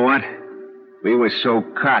 You know what? We were so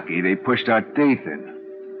cocky, they pushed our teeth in.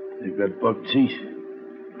 They've got buck teeth.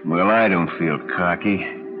 Well, I don't feel cocky.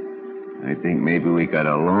 I think maybe we got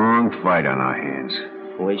a long fight on our hands.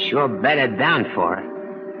 We sure bedded down for it.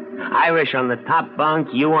 Irish on the top bunk,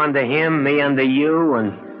 you under him, me under you,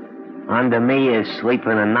 and under me is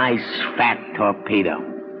sleeping a nice fat torpedo.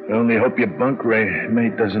 I only hope your bunk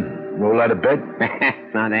mate doesn't roll out of bed.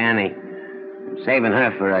 Not Annie. I'm saving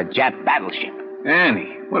her for a Jap battleship.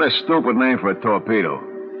 Annie? What a stupid name for a torpedo.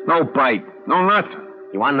 No bite. No nothing.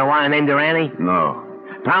 You want to know why I named her Annie? No.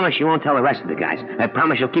 Promise you won't tell the rest of the guys. I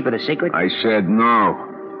promise you'll keep it a secret? I said no.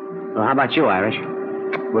 Well, how about you, Irish?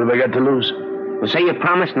 What have I got to lose? Well, say you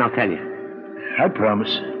promise and I'll tell you. I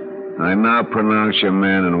promise. I now pronounce you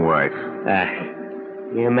man and wife.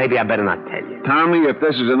 Yeah, maybe I better not tell you. Tommy, if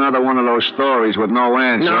this is another one of those stories with no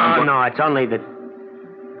answer... No, it's only that...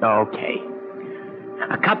 Okay.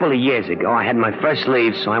 A couple of years ago, I had my first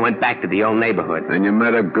leave, so I went back to the old neighborhood. And you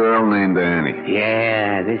met a girl named Annie.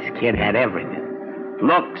 Yeah, this kid had everything.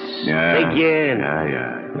 Looks, figure,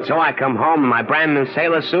 Yeah. And so I come home in my brand new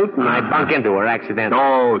sailor suit, and I bunk into her accidentally.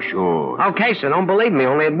 Oh, sure. Okay, so don't believe me,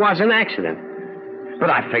 only it was an accident. But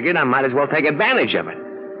I figured I might as well take advantage of it.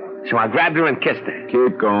 So I grabbed her and kissed her.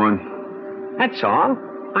 Keep going. That's all.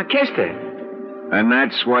 I kissed her. And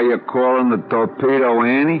that's why you're calling the torpedo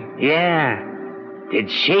Annie? Yeah. Did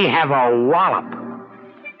she have a wallop?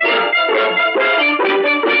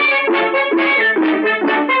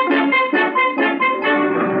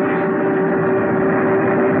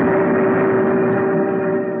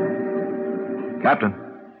 Captain,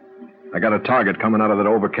 I got a target coming out of that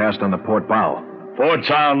overcast on the port bow. Port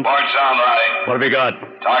sound. Port sound, Riley. What have you got?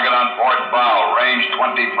 Target on port bow, range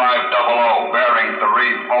 2500, bearing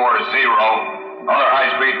 340. Other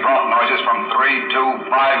high-speed prompt noises from 325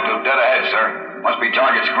 to dead ahead, sir. Must be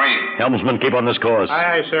target screen. Helmsman, keep on this course.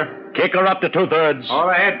 Aye, sir. Kick her up to 2/3. All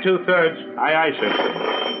ahead, 2/3. Aye, sir.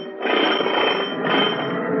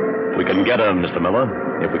 We can get her, Mr. Miller,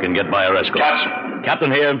 if we can get by her escort.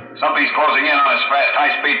 Captain here. Somebody's closing in on us fast,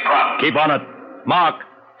 high-speed prompt. Keep on it. Mark.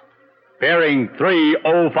 Bearing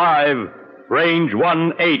 305, range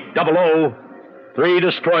 1800. 3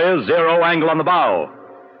 destroyers, 0 angle on the bow.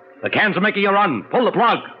 The cans are making a run. Pull the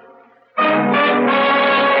plug.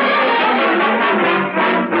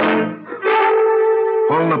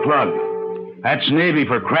 Pull the plug. That's Navy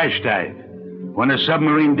for crash dive. When a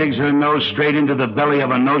submarine digs her nose straight into the belly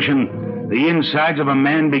of an ocean, the insides of a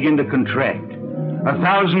man begin to contract.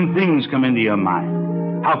 1,000 things come into your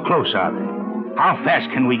mind. How close are they? How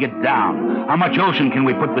fast can we get down? How much ocean can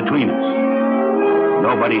we put between us?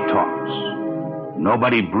 Nobody talks.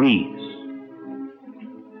 Nobody breathes.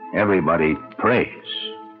 Everybody prays.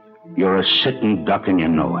 You're a sitting duck and you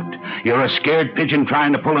know it. You're a scared pigeon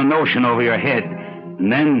trying to pull a notion over your head.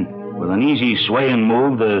 And then, with an easy swaying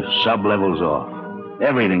move, the sub levels off.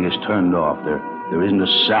 Everything is turned off. There isn't a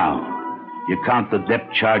sound. You count the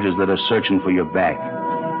depth charges that are searching for your back.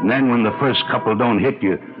 And then when the first couple don't hit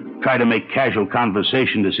you, try to make casual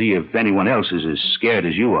conversation to see if anyone else is as scared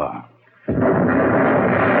as you are.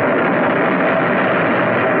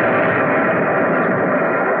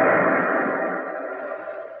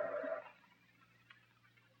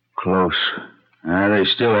 Close. They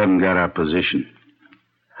still haven't got our position.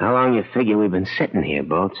 How long you figure we've been sitting here,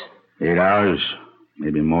 Boats? 8 hours,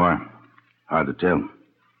 maybe more. Hard to tell.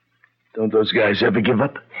 Don't those guys ever give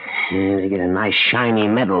up? Yeah, they get a nice shiny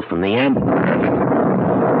medal from the ambulance.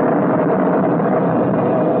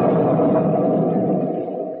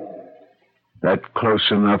 That close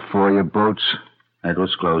enough for you, Boats? That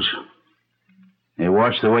was close. Hey,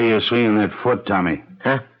 watch the way you're swinging that foot, Tommy.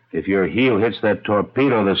 Huh? If your heel hits that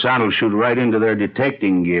torpedo, the sound will shoot right into their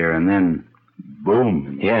detecting gear, and then,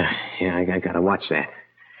 boom. Yeah, I gotta watch that.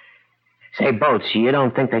 Say, Boats, you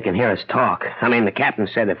don't think they can hear us talk? I mean, the captain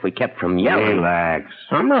said if we kept from yelling... Relax.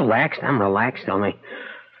 I'm relaxed, only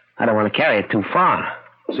I don't want to carry it too far.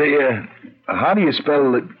 Say, how do you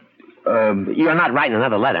spell it? You're not writing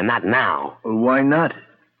another letter, not now. Why not?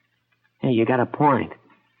 Hey, you got a point.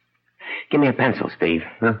 Give me a pencil, Steve.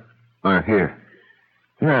 Huh? Here.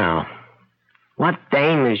 Now, what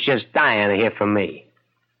dame is just dying to hear from me?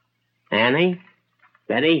 Annie?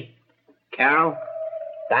 Betty? Carol?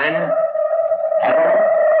 Dinah?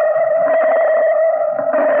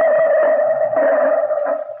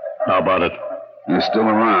 How about it? You're still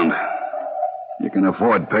around. You can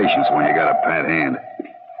afford patience when you got a pat hand.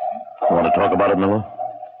 Want to talk about it, Miller?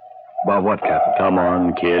 About what, Captain? Come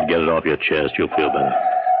on, kid. Get it off your chest. You'll feel better.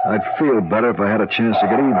 I'd feel better if I had a chance to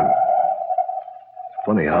get even.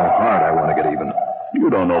 Funny how hard I want to get even. You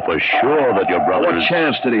don't know for sure that your brother What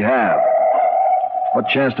chance did he have? What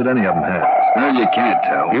chance did any of them have? Well, you can't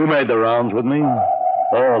tell. You made the rounds with me.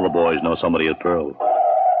 All the boys know somebody at Pearl.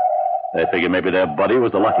 They figure maybe their buddy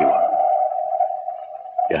was the lucky one.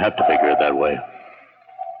 You have to figure it that way.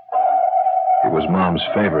 He was Mom's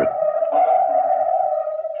favorite.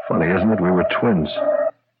 Funny, isn't it? We were twins.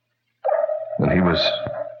 And he was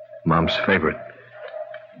Mom's favorite.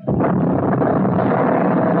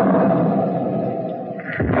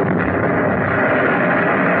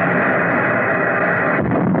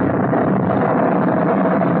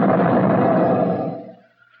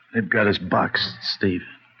 They've got us boxed, Steve.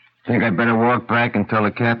 Think I'd better walk back and tell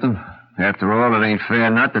the captain? After all, it ain't fair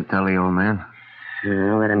not to tell the old man.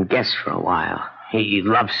 Let him guess for a while. He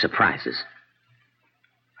loves surprises.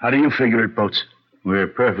 How do you figure it, Boats? We're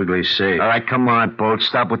perfectly safe. All right, come on, Boat.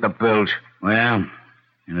 Stop with the bilge. Well,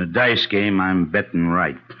 in a dice game, I'm betting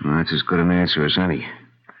right. Well, that's as good an answer as any.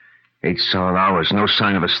 8 solid hours, no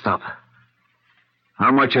sign of a stop.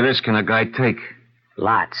 How much of this can a guy take?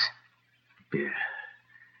 Lots. Yeah.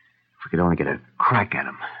 If we could only get a crack at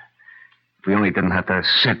him. If we only didn't have to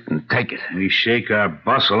sit and take it. We shake our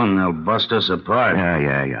bustle and they'll bust us apart.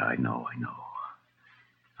 Yeah, I know.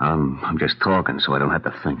 I'm just talking so I don't have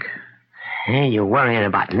to think. Hey, you're worrying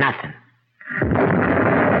about nothing.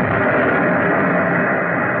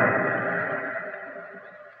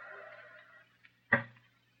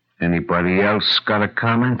 Anybody else got a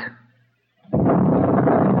comment?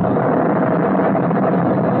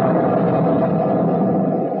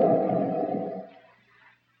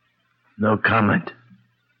 No comment.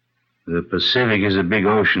 The Pacific is a big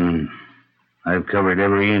ocean, and I've covered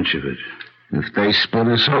every inch of it. If they split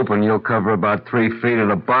us open, you'll cover about 3 feet at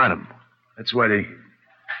the bottom. That's why they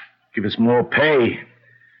give us more pay.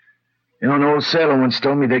 You know, an old sailor once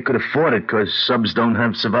told me they could afford it because subs don't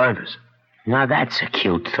have survivors. Now, that's a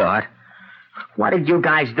cute thought. What did you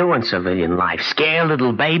guys do in civilian life? Scare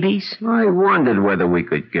little babies? I wondered whether we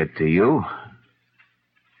could get to you.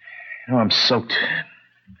 You know, I'm soaked.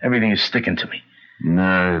 Everything is sticking to me.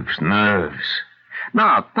 Nerves.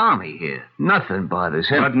 Now, Tommy here. Nothing bothers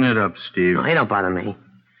him. Button it up, Steve. No, he don't bother me.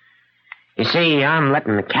 You see, I'm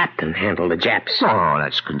letting the captain handle the Japs. Oh,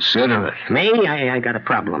 that's considerate. Me? I got a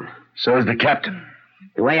problem. So is the captain.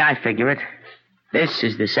 The way I figure it, this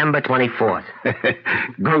is December 24th.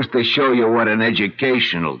 Goes to show you what an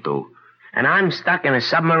education will do. And I'm stuck in a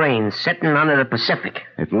submarine sitting under the Pacific.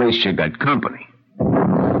 At least you got company.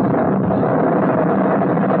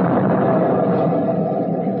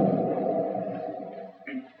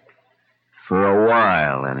 For a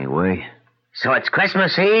while, anyway. So it's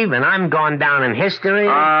Christmas Eve, and I'm going down in history...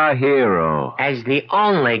 Our hero. ...as the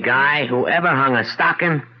only guy who ever hung a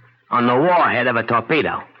stocking on the warhead of a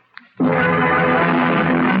torpedo.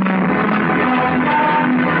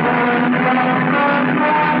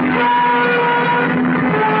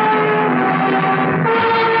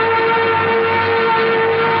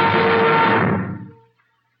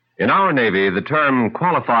 In our Navy, the term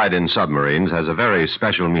qualified in submarines has a very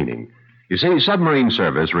special meaning. You see, submarine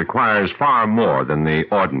service requires far more than the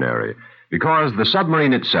ordinary, because the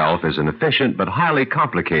submarine itself is an efficient but highly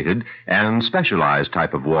complicated and specialized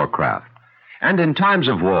type of warcraft. And in times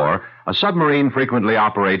of war, a submarine frequently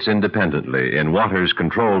operates independently in waters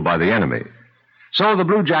controlled by the enemy. So the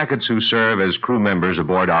Blue Jackets who serve as crew members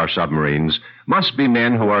aboard our submarines must be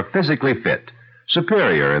men who are physically fit,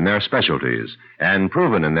 superior in their specialties, and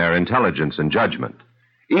proven in their intelligence and judgment.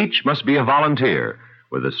 Each must be a volunteer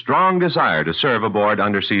with a strong desire to serve aboard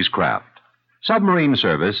undersea craft. Submarine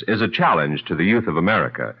service is a challenge to the youth of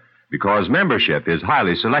America because membership is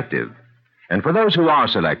highly selective. And for those who are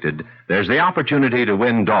selected, there's the opportunity to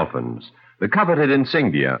win dolphins, the coveted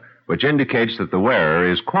insignia which indicates that the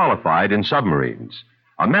wearer is qualified in submarines,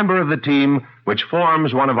 a member of the team which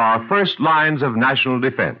forms one of our first lines of national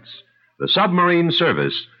defense, the submarine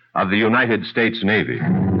service of the United States Navy.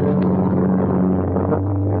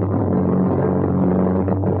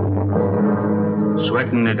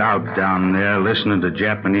 Sweating it out down there, listening to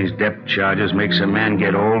Japanese depth charges makes a man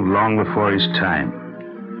get old long before his time.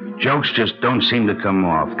 Jokes just don't seem to come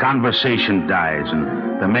off. Conversation dies,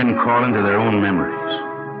 and the men crawl into their own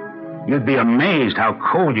memories. You'd be amazed how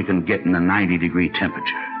cold you can get in a 90-degree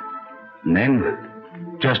temperature. And then,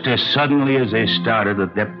 just as suddenly as they started, the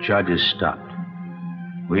depth charges stopped.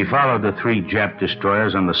 We followed the 3 Jap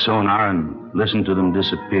destroyers on the sonar and listened to them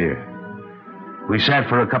disappear. We sat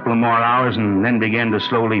for a couple of more hours and then began to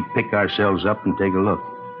slowly pick ourselves up and take a look.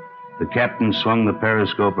 The captain swung the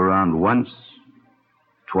periscope around once,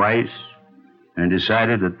 twice, and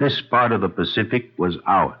decided that this part of the Pacific was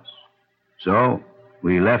ours. So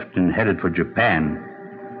we left and headed for Japan,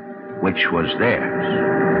 which was theirs.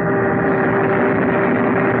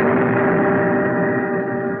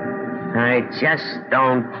 I just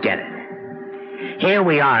don't get it. Here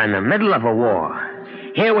we are in the middle of a war.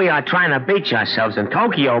 Here we are trying to beach ourselves in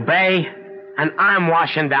Tokyo Bay, and I'm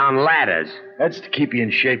washing down ladders. That's to keep you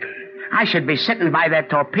in shape. I should be sitting by that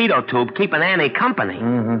torpedo tube keeping Annie company.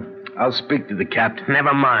 Mm-hmm. I'll speak to the captain.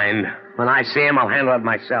 Never mind. When I see him, I'll handle it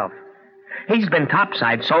myself. He's been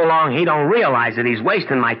topside so long he don't realize that he's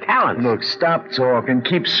wasting my talents. Look, stop talking.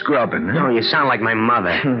 Keep scrubbing. Huh? No, you sound like my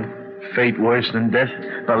mother. Fate worse than death?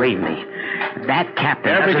 Believe me, that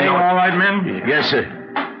captain Everything all right, men? Yes, sir.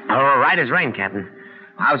 All right as rain, Captain.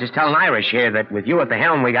 I was just telling Irish here that with you at the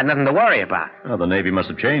helm, we got nothing to worry about. Well, the Navy must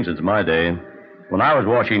have changed since my day. When I was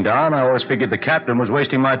washing down, I always figured the captain was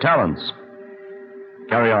wasting my talents.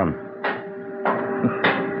 Carry on.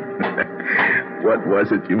 What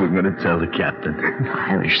was it you were going to tell the captain?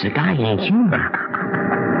 Irish, the guy ain't human.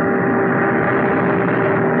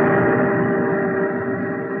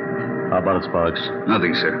 How about it, Sparks?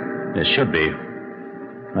 Nothing, sir. It should be.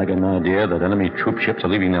 I get an idea that enemy troop ships are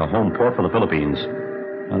leaving their home port for the Philippines.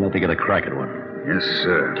 I'll let you get a crack at one. Yes,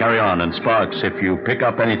 sir. Carry on, and Sparks, if you pick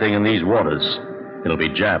up anything in these waters, it'll be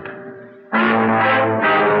Jap.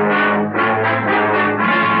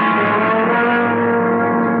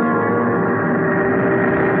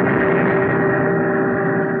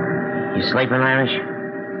 You sleeping, Irish?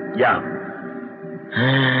 Yeah.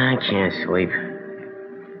 I can't sleep.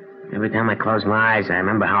 Every time I close my eyes, I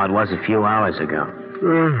remember how it was a few hours ago.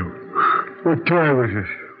 What time is it?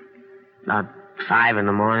 About 5 in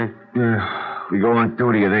the morning. Yeah. We go on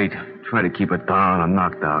duty at 8. Try to keep it down and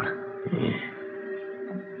knocked out. Yeah.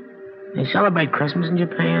 They celebrate Christmas in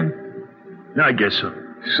Japan? I guess so.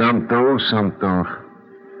 Some do, some don't.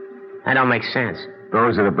 That don't make sense.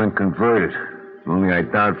 Those that have been converted. Only I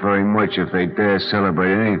doubt very much if they dare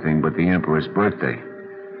celebrate anything but the Emperor's birthday.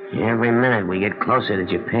 Every minute we get closer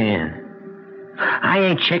to Japan. I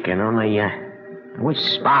ain't chicken, only, I wish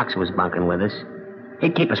Sparks was bunking with us.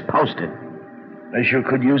 He'd keep us posted. I sure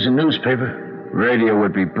could use a newspaper. Radio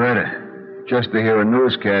would be better. Just to hear a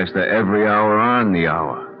newscaster every hour on the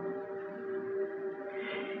hour.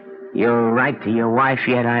 You write to your wife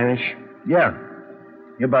yet, Irish? Yeah.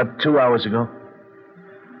 About 2 hours ago.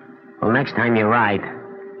 Well, next time you write,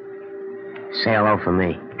 say hello for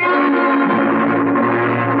me.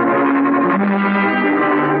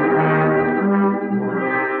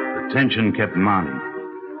 The tension kept mounting.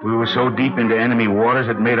 We were so deep into enemy waters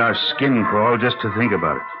it made our skin crawl just to think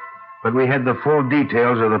about it. But we had the full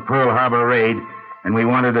details of the Pearl Harbor raid, and we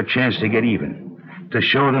wanted a chance to get even, to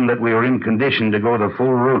show them that we were in condition to go the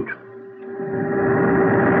full route.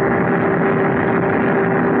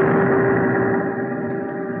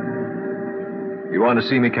 You want to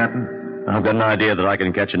see me, Captain? I've got an idea that I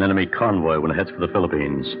can catch an enemy convoy when it heads for the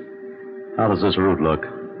Philippines. How does this route look?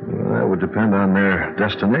 Well, that would depend on their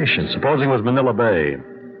destination. Supposing it was Manila Bay.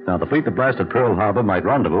 Now, the fleet that blasted Pearl Harbor might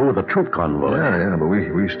rendezvous with a troop convoy. Yeah, but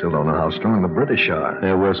we still don't know how strong the British are.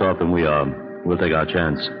 They're worse off than we are. We'll take our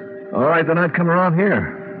chance. All right, then I'd come around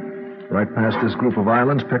here. Right past this group of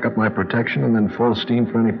islands, pick up my protection, and then full steam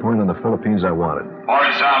for any point on the Philippines I wanted.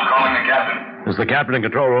 Port Sound calling the captain. This is the captain in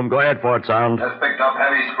control room. Go ahead, Port Sound. Just picked up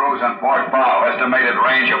heavy screws on port bow. Estimated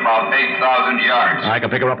range about 8,000 yards. I can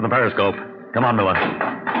pick her up in the periscope. Come on, Miller.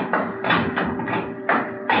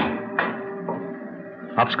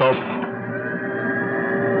 Up scope.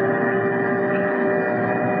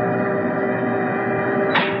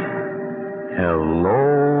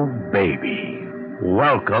 Hello, baby.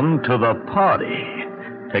 Welcome to the party.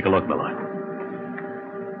 Take a look, Miller.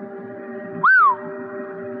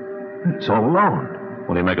 It's all alone.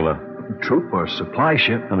 What do you make of a troop or supply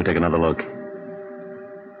ship? Let me take another look.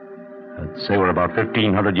 I'd say we're about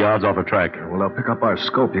 1,500 yards off a track. Well, I'll pick up our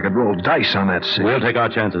scope. You could roll dice on that sea. We'll take our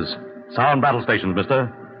chances. Sound battle stations,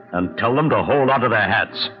 mister, and tell them to hold onto their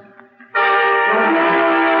hats.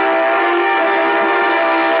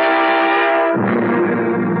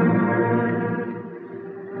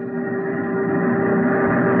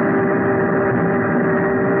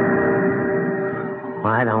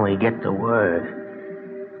 Why don't we get the word?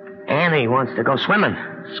 Annie wants to go swimming.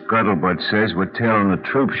 Scuttlebutt says we're tailing the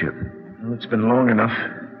troop ship. Well, it's been long enough.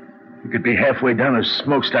 We could be halfway down a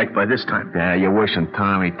smokestack by this time. Yeah, you're wishing,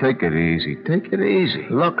 Tommy. Take it easy. Take it easy.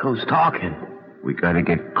 Look who's talking. We gotta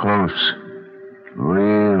get close.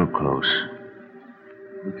 Real close.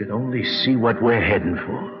 We could only see what we're heading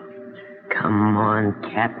for. Come on,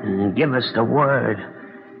 Captain. Give us the word.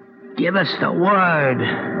 Give us the word.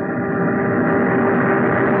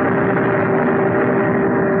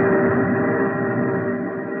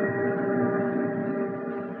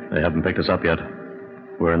 They haven't picked us up yet.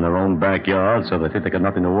 We're in their own backyard, so they think they got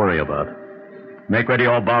nothing to worry about. Make ready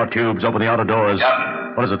all bow tubes. Open the outer doors.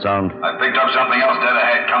 Captain. What does it sound? I picked up something else dead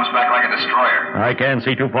ahead. Comes back like a destroyer. I can't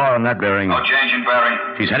see too far on that bearing. No change in bearing.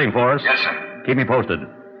 She's heading for us? Yes, sir. Keep me posted.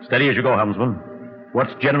 Steady as you go, helmsman.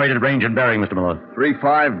 What's generated range and bearing, Mr. Miller?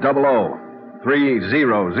 3500.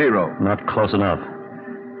 300. Not close enough.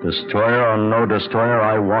 Destroyer or no destroyer,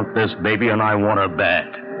 I want this baby and I want her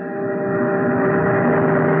bad.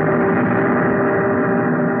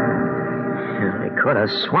 Could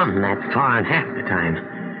have swum that far in half the time.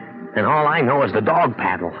 And all I know is the dog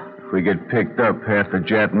paddle. If we get picked up, half the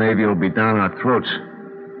Jap Navy will be down our throats.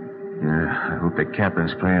 Yeah, I hope the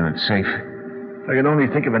captain's playing it safe. I can only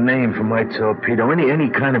think of a name for my torpedo. Any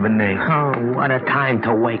kind of a name. Oh, what a time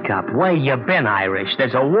to wake up. Where you been, Irish?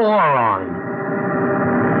 There's a war on.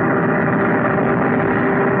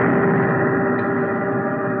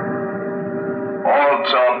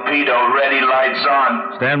 Torpedo ready, lights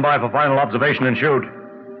on. Stand by for final observation and shoot.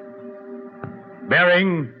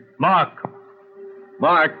 Bearing, mark.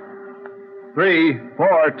 Mark.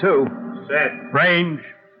 342. Set. Range,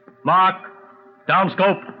 mark.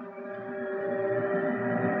 Downscope.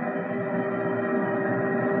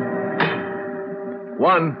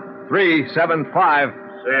 One, 375.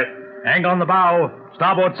 Set. Angle on the bow.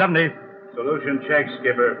 Starboard 70. Solution check,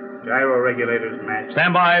 skipper. Gyro regulators matched.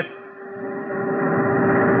 Stand by.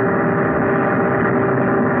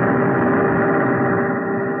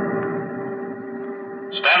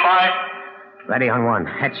 Stand by. Ready on one.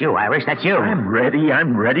 That's you, Irish. That's you. I'm ready.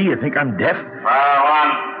 You think I'm deaf? Fire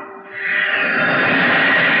one.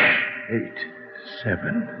 8,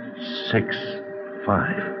 7, 6,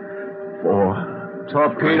 5, 4.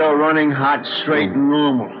 Torpedo running hot, straight, and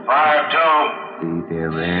normal. Fire two. Be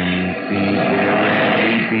there, Annie. Be there,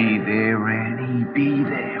 Annie. Be there, Annie. Be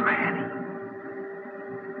there, Annie.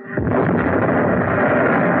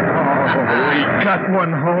 We got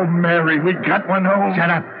one home, Mary. We got one home. Shut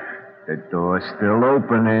up. The door's still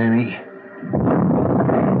open, Annie.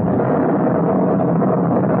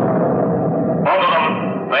 Both of them.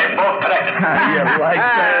 They both connected. You like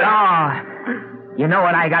that? Oh, you know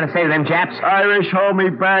what I got to say to them Japs? Irish, hold me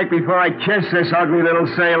back before I kiss this ugly little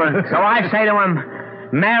sailor. So I say to them,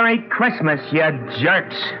 Merry Christmas, you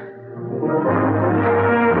jerks.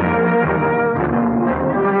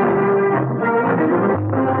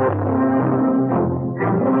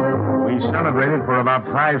 Celebrated for about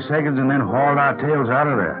 5 seconds and then hauled our tails out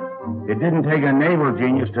of there. It didn't take a naval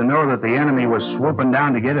genius to know that the enemy was swooping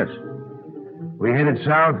down to get us. We headed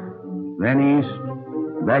south, then east,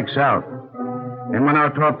 back south. And when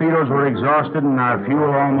our torpedoes were exhausted and our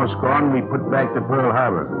fuel almost gone, we put back to Pearl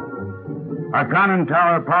Harbor. Our conning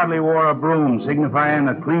tower proudly wore a broom signifying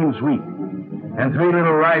a clean sweep, and 3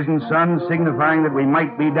 little rising suns signifying that we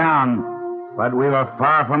might be down, but we were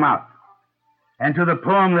far from out. And to the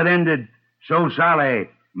poem that ended, "So Sale,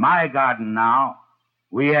 my garden now,"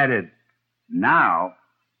 we added, "Now,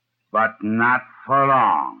 but not for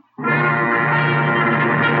long."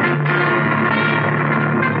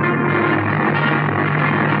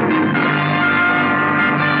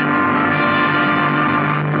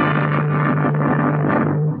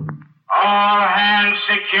 All hands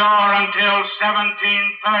secure until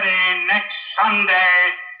 17:30 next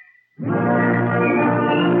Sunday.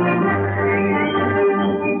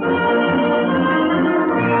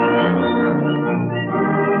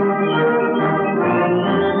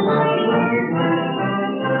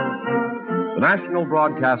 The National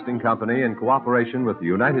Broadcasting Company, in cooperation with the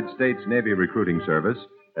United States Navy Recruiting Service,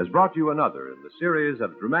 has brought you another in the series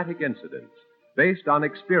of dramatic incidents based on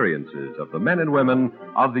experiences of the men and women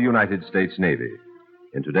of the United States Navy.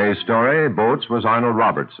 In today's story, Boats was Arnold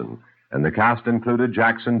Robertson, and the cast included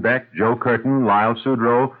Jackson Beck, Joe Curtin, Lyle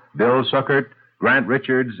Sudrow, Bill Suckert, Grant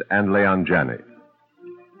Richards, and Leon Janney.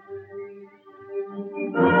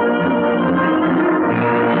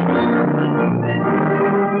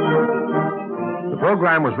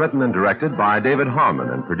 program was written and directed by David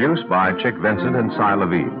Harmon and produced by Chick Vincent and Cy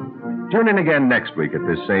Levine. Tune in again next week at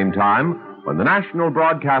this same time when the National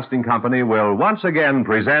Broadcasting Company will once again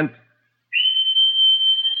present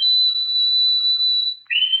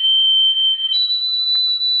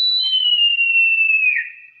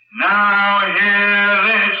Now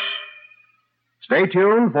hear this. Stay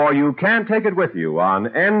tuned, for You Can't Take It With You on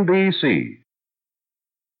NBC.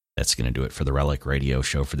 That's going to do it for the Relic Radio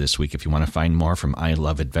Show for this week. If you want to find more from I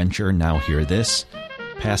Love Adventure, Now Hear This,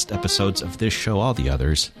 past episodes of this show, all the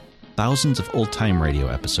others, thousands of old-time radio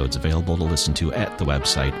episodes available to listen to at the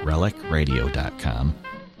website relicradio.com.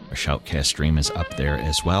 Our Shoutcast stream is up there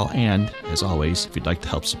as well. And, as always, if you'd like to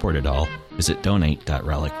help support it all, visit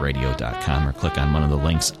donate.relicradio.com or click on one of the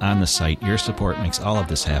links on the site. Your support makes all of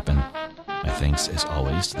this happen. My thanks, as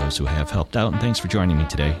always, to those who have helped out, and thanks for joining me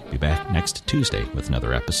today. Be back next Tuesday with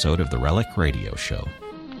another episode of the Relic Radio Show.